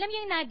lugar, alam niyo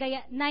yung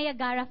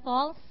Niagara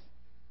Falls?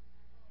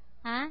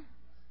 Ha?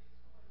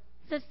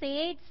 Sa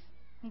States?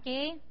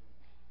 Okay?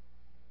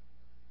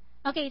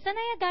 Okay, sa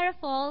Niagara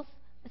Falls,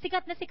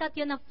 sikat na sikat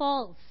yun na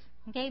falls.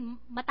 Okay?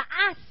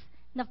 Mataas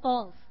na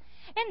falls.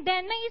 And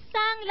then, may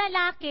isang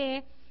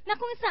lalaki na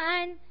kung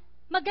saan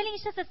magaling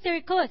siya sa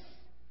circus.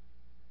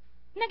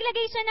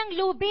 Naglagay siya ng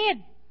lubid.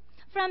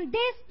 From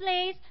this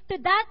place to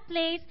that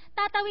place,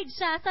 tatawid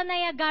siya sa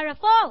Niagara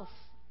Falls.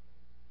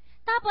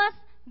 Tapos,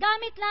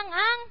 gamit lang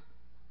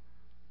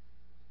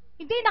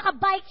hindi,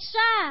 nakabike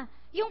siya.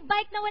 Yung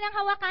bike na walang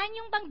hawakan,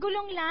 yung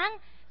banggulong lang.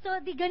 So,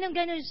 di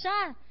ganun-ganun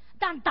siya.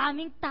 Ang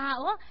daming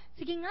tao.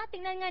 Sige nga,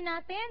 tingnan nga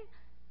natin.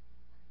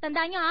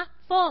 Tandaan nyo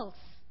falls.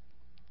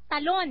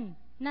 Talon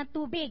ng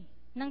tubig.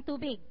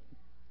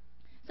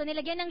 So,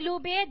 nilagyan ng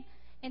lubid,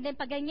 and then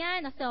pag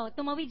ganyan, so,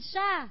 tumawid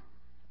siya.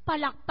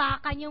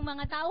 Palakpakan yung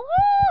mga tao.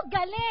 Woo!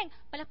 Galing!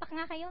 Palakpak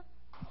nga kayo.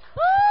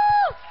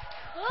 Woo!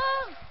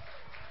 Woo!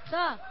 So,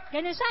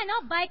 ganun siya,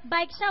 no?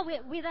 Bike siya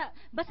with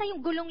basta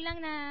yung gulong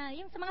lang na,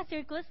 yung sa mga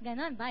circus,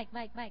 ganun, bike.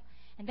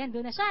 And then,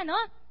 doon na siya, no?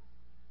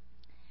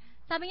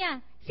 Sabi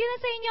niya, sino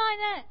sa inyo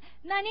na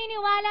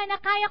naniniwala na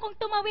kaya kong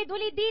tumawid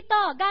uli dito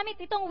gamit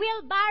itong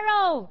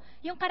wheelbarrow,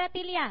 yung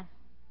karatilya?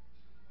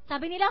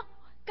 Sabi nila,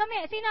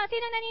 kami, sino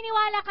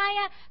naniniwala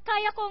kaya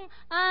kong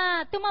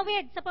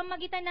tumawid sa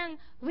pamagitan ng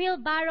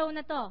wheelbarrow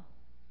na to?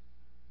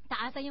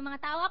 Taasan yung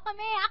mga tao, ako,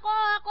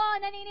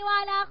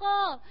 naniniwala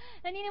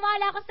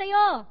ako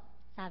sa'yo.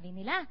 Sabi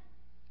nila,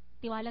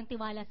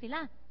 tiwalang-tiwala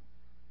sila.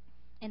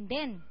 And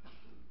then,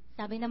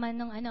 sabi naman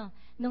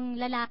nung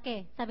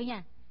lalaki, sabi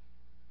niya,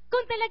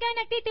 kung talaga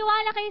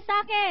nagtitiwala kayo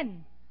sa akin,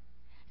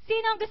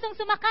 sino ang gustong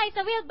sumakay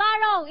sa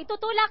wheelbarrow?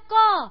 Itutulak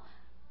ko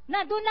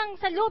na doon lang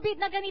sa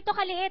lubid na ganito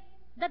kaliit,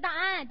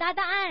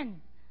 dadaan.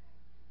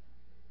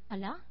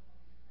 Ala?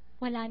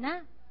 Wala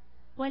na.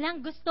 Walang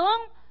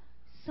gustong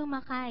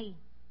sumakay.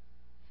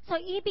 So,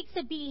 ibig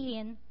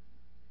sabihin,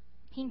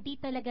 hindi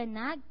talaga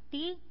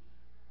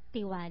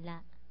nagtitiwala.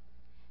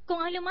 Kung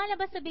ang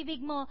lumalabas sa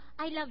bibig mo,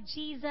 I love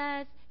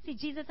Jesus, si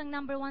Jesus ang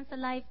number one sa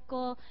life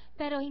ko,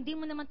 pero hindi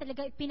mo naman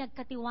talaga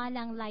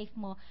pinagkatiwala ang life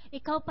mo,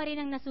 ikaw pa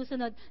rin ang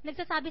nasusunod.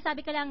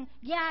 Nagsasabi-sabi ka lang,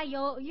 yeah,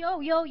 yo,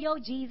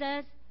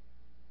 Jesus.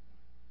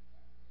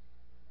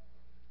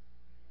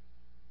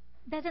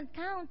 Doesn't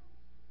count.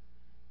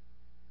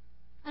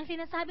 Ang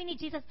sinasabi ni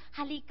Jesus,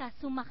 halika,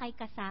 sumakay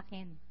ka sa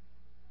akin.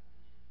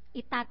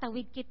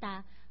 Itatawid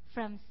kita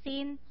from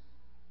sin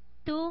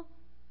to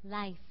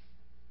life.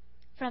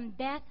 From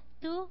death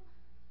to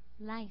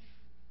life.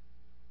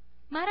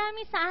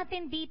 Marami sa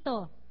atin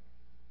dito.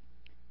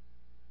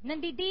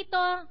 Nandito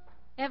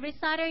every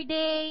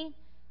Saturday,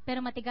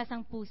 pero matigas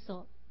ang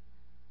puso.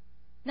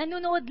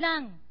 Nanunood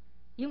lang.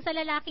 Yung sa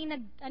lalaking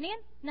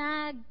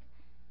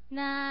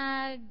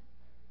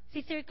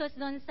si circus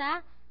doon sa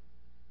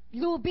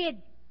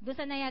lubid, doon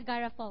sa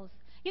Niagara Falls.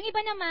 Yung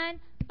iba naman,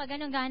 pag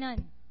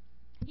ganon.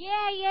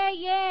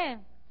 Yeah.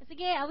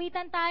 Sige,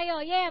 awitan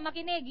tayo. Yeah,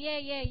 makinig.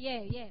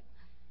 Yeah.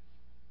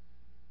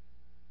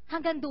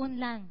 Hanggang doon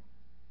lang.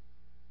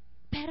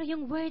 Pero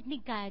yung word ni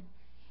God,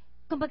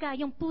 kumbaga,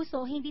 yung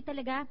puso, hindi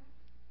talaga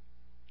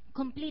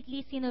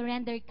completely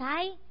sinurrender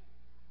kay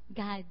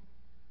God.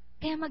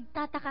 Kaya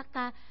magtataka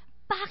ka,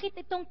 bakit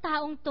itong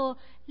taong to,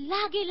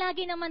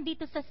 lagi-lagi naman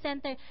dito sa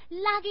center,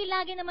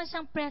 lagi-lagi naman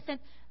siyang present,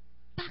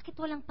 bakit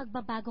walang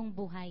pagbabagong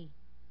buhay?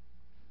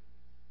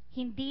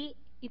 Hindi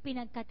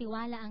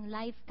ipinagkatiwala ang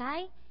life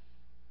kay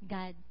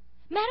God.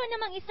 Meron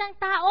namang isang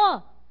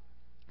tao,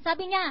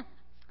 sabi niya,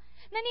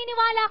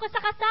 naniniwala ako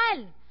sa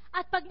kasal.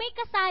 At pag may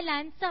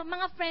kasalan, sa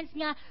mga friends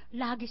niya,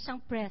 lagi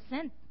siyang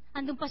present.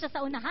 Andun pa siya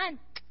sa unahan.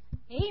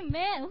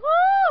 Amen!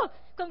 Woo!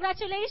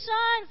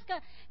 Congratulations!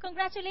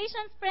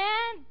 Congratulations,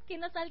 friend!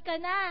 Kinasal ka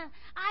na.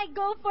 I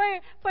go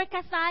for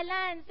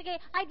kasalan. Sige,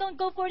 I don't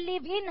go for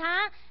live-in,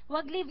 ha?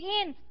 Wag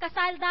live-in.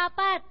 Kasal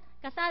dapat.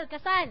 Kasal.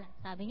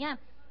 Sabi niya.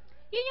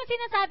 Yun yung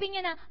sinasabi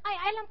niya na, ay,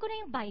 alam ko na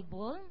yung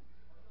Bible.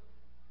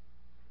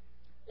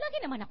 Lagi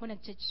naman ako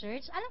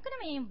nag-church. Alam ko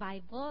naman yung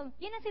Bible.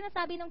 Yun ang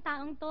sinasabi ng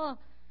taong to.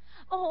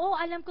 Oo,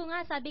 alam ko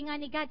nga, sabi nga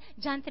ni God,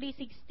 John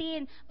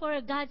 3:16, for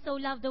God so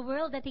loved the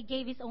world that He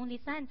gave His only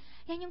Son.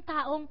 Yan yung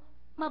taong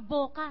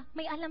maboka,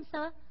 may alam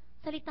sa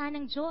salita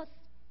ng Diyos.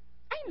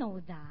 I know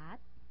that.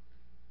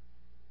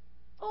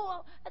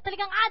 Oo,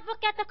 talagang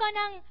advocate ako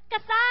ng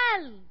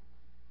kasal.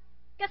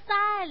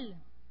 Kasal.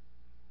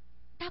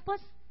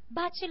 Tapos,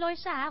 bachelor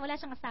siya, wala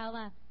siyang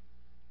asawa.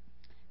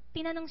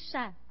 Tinanong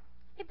siya,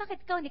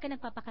 bakit ikaw hindi ka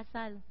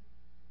nagpapakasal?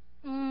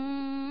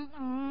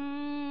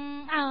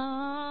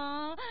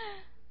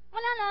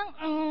 Wala lang.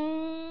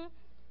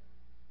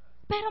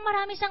 Pero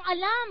marami siyang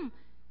alam.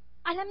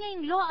 Alam niya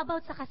yung law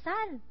about sa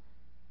kasal.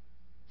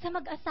 Sa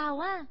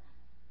mag-asawa.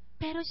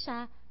 Pero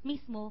siya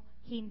mismo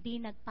hindi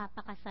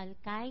nagpapakasal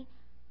kay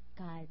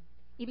God.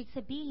 Ibig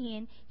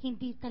sabihin,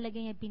 hindi talaga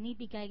niya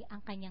binibigay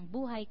ang kanyang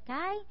buhay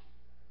kay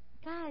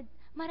God.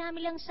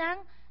 Marami lang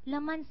siyang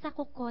laman sa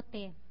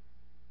kukote.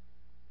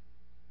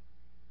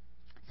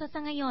 So sa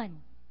ngayon,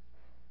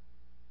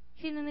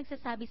 sino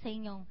nagsasabi sa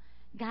inyong,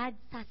 God,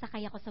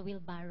 sasakay ako sa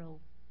wheelbarrow?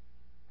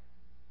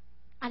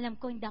 Alam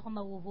ko hindi ako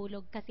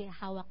mahuhulog kasi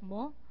hawak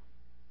mo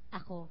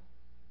ako.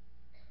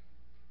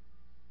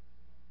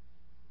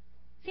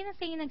 Sino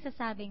sa inyo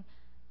nagsasabing,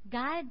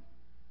 God,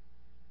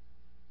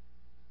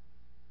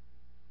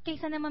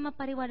 kaysa naman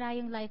mapariwara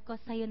yung life ko,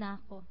 sa'yo na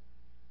ako.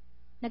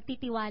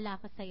 Nagtitiwala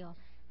ako sa'yo.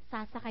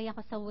 Sasakay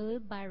ako sa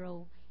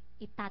wheelbarrow,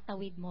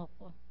 itatawid mo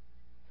ko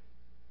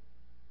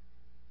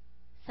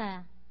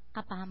sa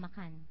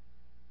kapahamakan.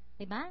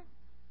 Diba?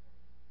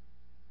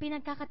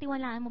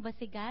 Pinagkakatiwalaan mo ba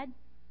si God?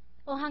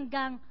 O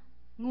hanggang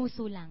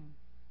nguso lang?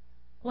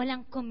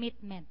 Walang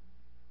commitment.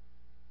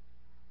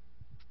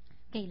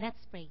 Okay,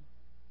 let's pray.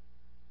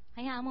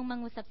 Hayaan mong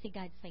mangusap si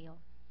God sa'yo.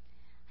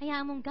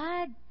 Hayaan mong,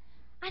 God,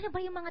 ano ba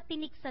yung mga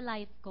tinik sa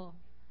life ko?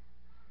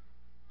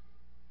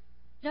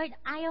 Lord,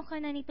 ayaw ko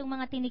na nitong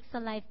mga tinik sa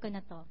life ko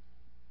na to.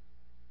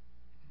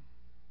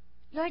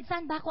 Lord,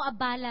 saan ba ako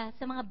abala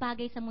sa mga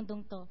bagay sa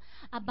mundong to?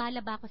 Abala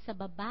ba ako sa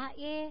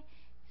babae,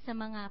 sa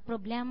mga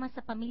problema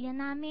sa pamilya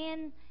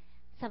namin,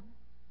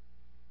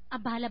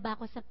 abala ba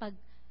ako sa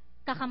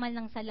pagkakamal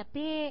ng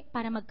salapi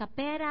para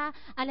magkapera?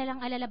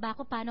 Alalang-alala ba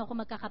ako paano ako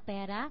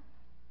magkakapera?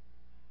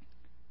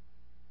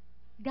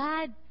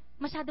 God,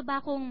 masyado ba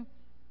akong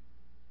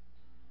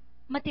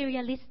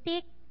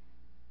materialistic?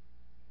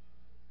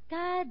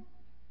 God,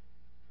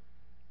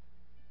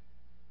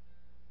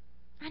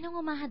 anong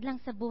umahad lang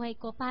sa buhay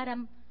ko para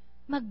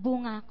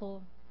magbunga ko?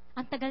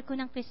 Ang tagal ko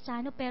ng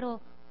Kristiyano pero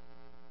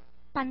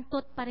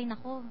pantot pa rin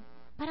ako.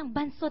 Parang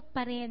bansot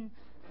pa rin.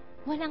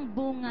 Walang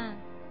bunga.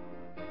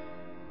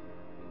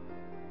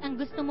 Ang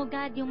gusto mo,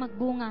 God, yung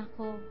magbunga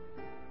ko.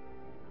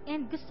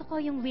 And gusto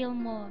ko yung will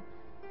mo.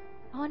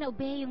 I wanna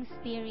obey yung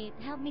Spirit.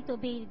 Help me to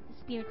obey the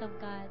Spirit of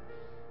God.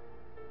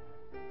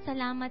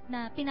 Salamat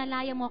na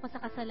pinalaya mo ako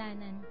sa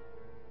kasalanan.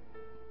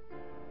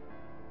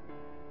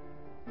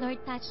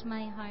 Lord, touch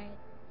my heart.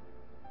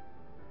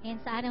 And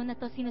sa araw na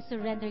to,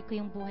 sinusurrender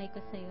ko yung buhay ko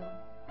sa iyo.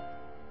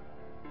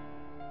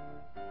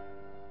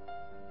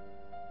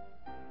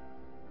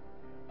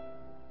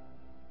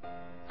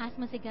 Ask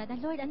mo si God,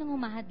 Lord, anong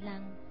umahad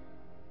lang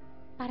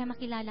para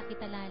makilala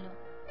kita lalo?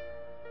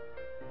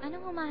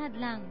 Anong umahad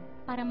lang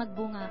para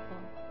magbunga ako?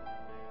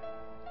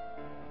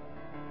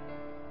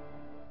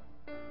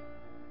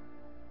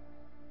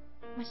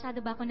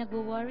 Masyado ba ako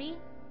nag-worry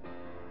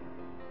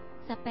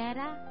sa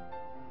pera?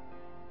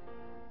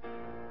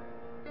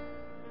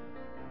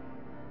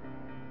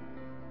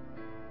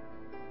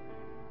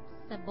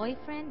 Sa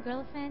boyfriend,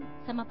 girlfriend,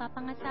 sa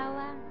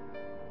mapapangasawa,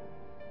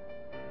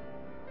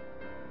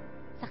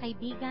 sa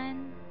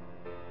kaibigan,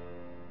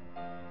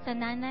 sa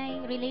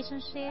nanay,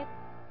 relationship?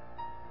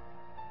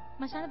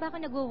 Masyado ba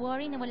ako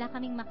nag-worry na wala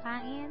kaming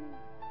makain?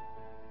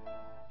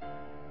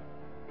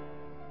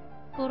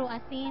 Puro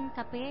asin,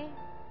 kape?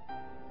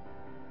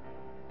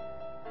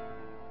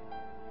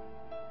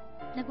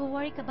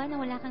 Nag-worry ka ba na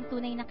wala kang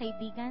tunay na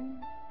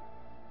kaibigan?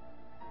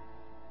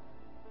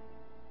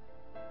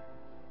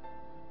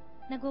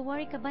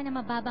 Nag-worry ka ba na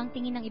mababang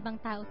tingin ng ibang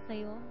tao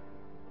sa'yo?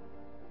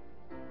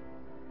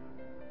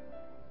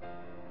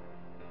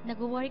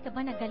 Nag-worry ka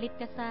ba na galit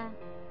ka sa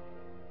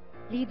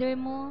leader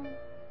mo,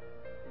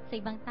 sa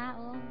ibang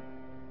tao?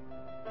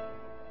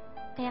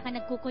 Kaya ka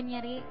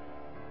nagkukunyari,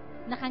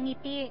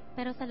 nakangiti,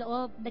 pero sa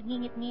loob,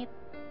 nagngingit-ngit.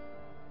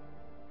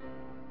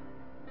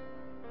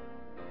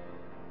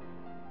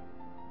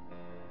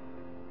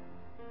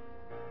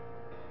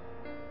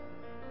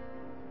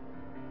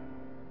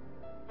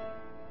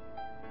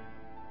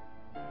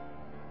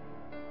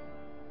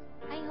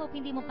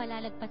 Hindi mo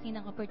palalagpasin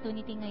ang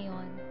opportunity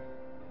ngayon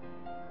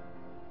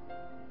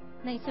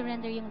na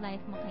i-surrender yung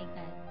life mo kay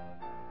God.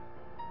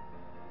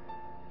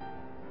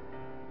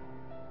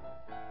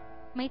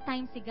 May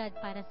time si God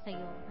para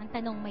sa'yo. Ang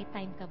tanong, may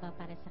time ka ba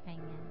para sa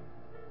Kanya?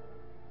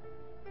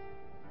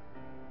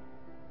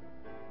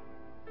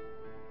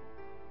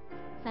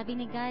 Sabi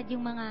ni God,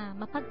 yung mga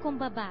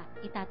mapagkumbaba,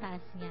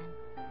 itataas niya.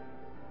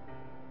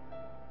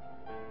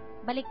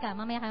 Balik ka,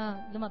 mamaya ka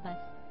lumabas.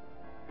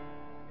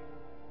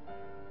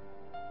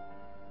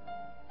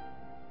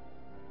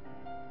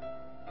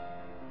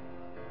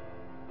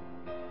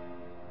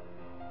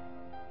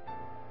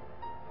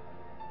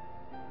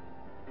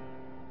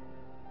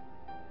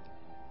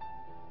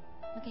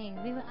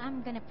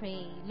 I'm gonna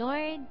pray.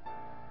 Lord,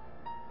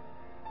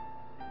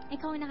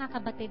 Ikaw ang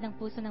nakakabatid ng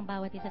puso ng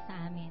bawat isa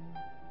sa amin.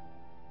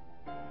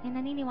 And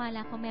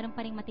naniniwala ko meron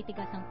pa rin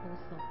matitigas ang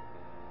puso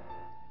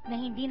na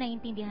hindi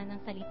naiintindihan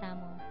ng salita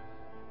mo.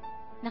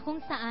 Na kung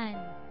saan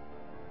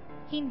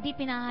hindi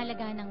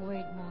pinahalagaan ng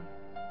word mo.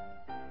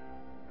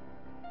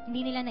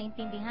 Hindi nila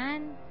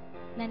naintindihan,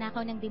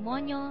 nanakaw ng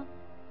demonyo.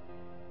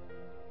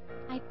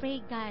 I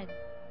pray, God,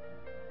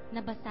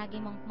 na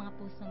basagin mo ang mga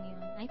pusong yun.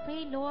 I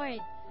pray,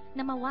 Lord,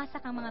 na mawasak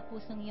ang mga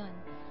pusong yun.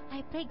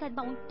 I pray, God,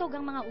 mauntog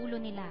ang mga ulo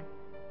nila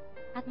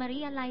at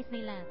ma-realize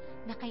nila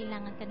na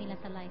kailangan ka nila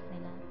sa life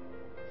nila.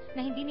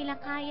 Na hindi nila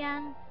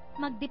kayang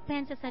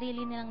mag-depend sa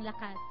sarili nilang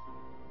lakas.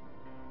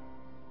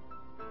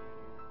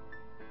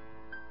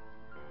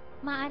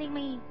 Maaring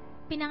may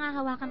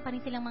pinangahawakan pa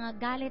rin silang mga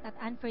galit at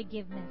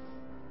unforgiveness.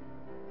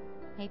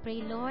 I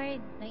pray, Lord,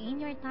 na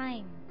in your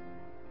time,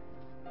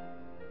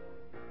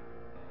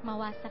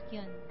 mawasak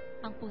yun,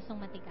 ang pusong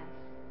matigas.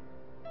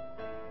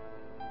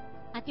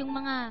 At yung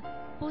mga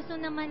puso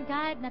naman,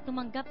 God, na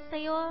tumanggap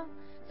sa'yo,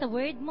 sa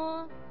word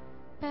mo,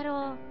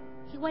 pero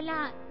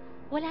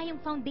wala yung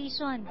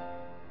foundation.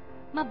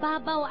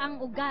 Mababaw ang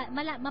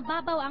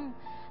mababaw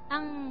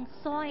ang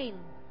soil.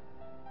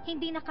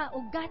 Hindi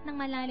nakaugat ng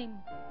malalim.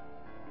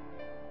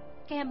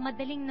 Kaya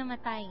madaling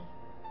namatay.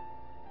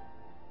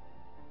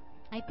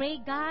 I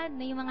pray, God,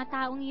 na yung mga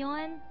taong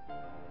yon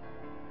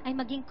ay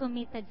maging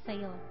committed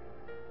sa'yo.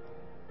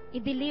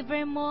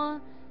 I-deliver mo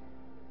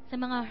sa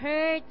mga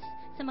hurts,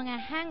 sa mga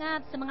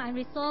hang-ups, sa mga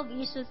unresolved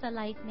issues sa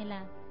life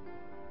nila.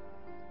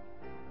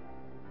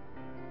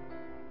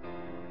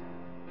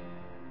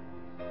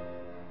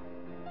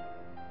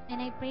 And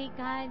I pray,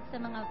 God, sa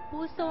mga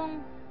pusong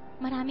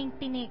maraming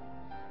tinik,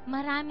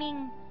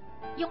 maraming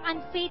yung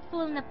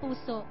unfaithful na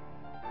puso,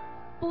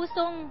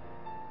 pusong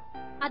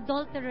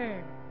adulterer.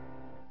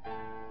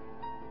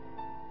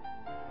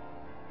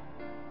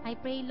 I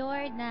pray,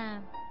 Lord,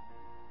 na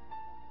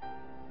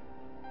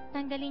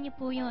tanggalin niyo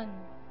po yun,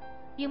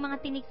 yung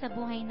mga tinik sa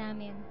buhay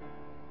namin.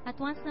 At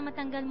once na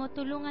matanggal mo,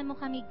 tulungan mo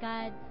kami,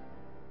 God,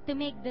 to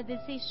make the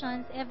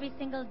decisions every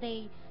single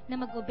day na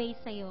mag-obey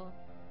sa'yo.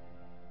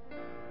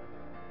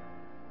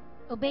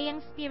 Obey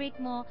ang spirit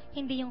mo,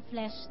 hindi yung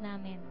flesh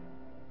namin.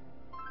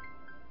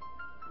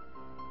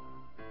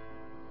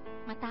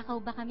 Matakaw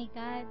ba kami,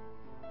 God?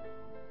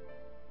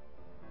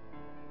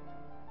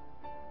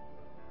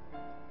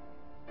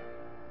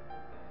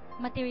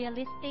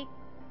 Materialistic?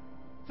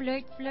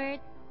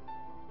 Flirt?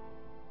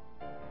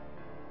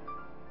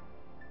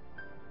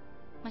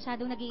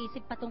 Masyadong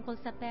nag-iisip patungkol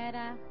sa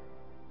pera?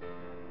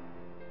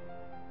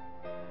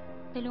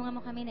 Tulungan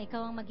mo kami na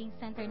ikaw ang maging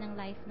center ng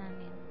life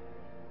namin.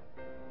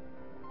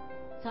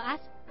 So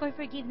ask for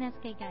forgiveness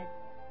kay God.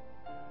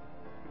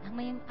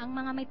 Ang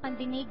mga may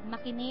pandinig,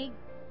 makinig.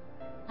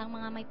 Ang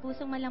mga may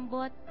pusong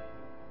malambot,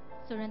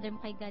 surrender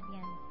mo kay God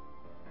yan.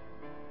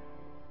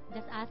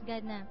 Just ask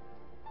God na,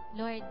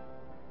 Lord,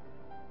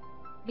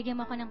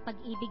 bigyan mo ako ng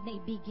pag-ibig na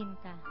ibigin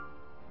ka.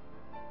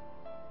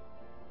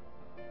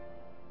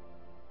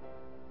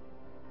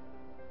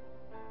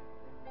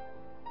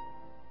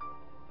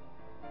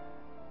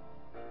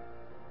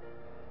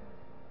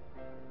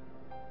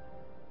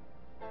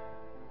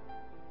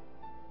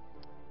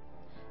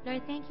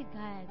 Lord, thank you,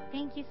 God.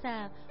 Thank you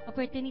sa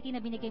opportunity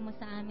na binigay mo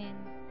sa amin.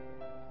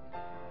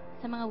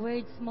 Sa mga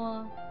words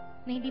mo,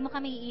 na hindi mo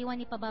kami iiwan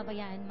ni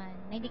pababayaan man.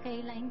 Na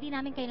hindi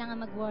namin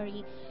kailangan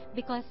mag-worry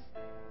because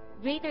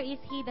greater is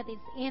He that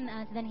is in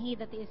us than he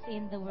that is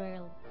in the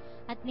world.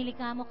 At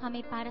nilikha mo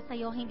kami para sa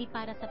iyo, hindi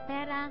para sa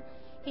pera,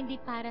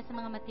 hindi para sa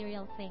mga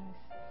material things.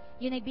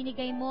 Yun ay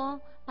binigay mo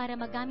para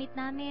magamit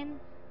namin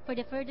for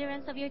the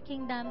furtherance of your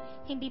kingdom,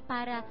 hindi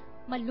para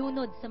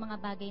malunod sa mga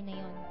bagay na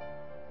yun.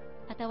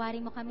 At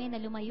tawarin mo kami na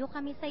lumayo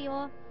kami sa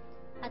iyo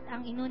at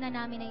ang inuna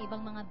namin ay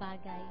ibang mga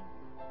bagay.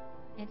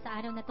 And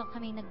sa araw na to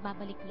kami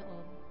nagbabalik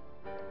loob.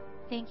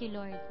 Thank you,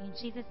 Lord. In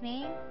Jesus'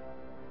 name,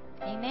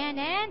 amen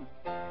and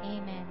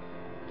amen.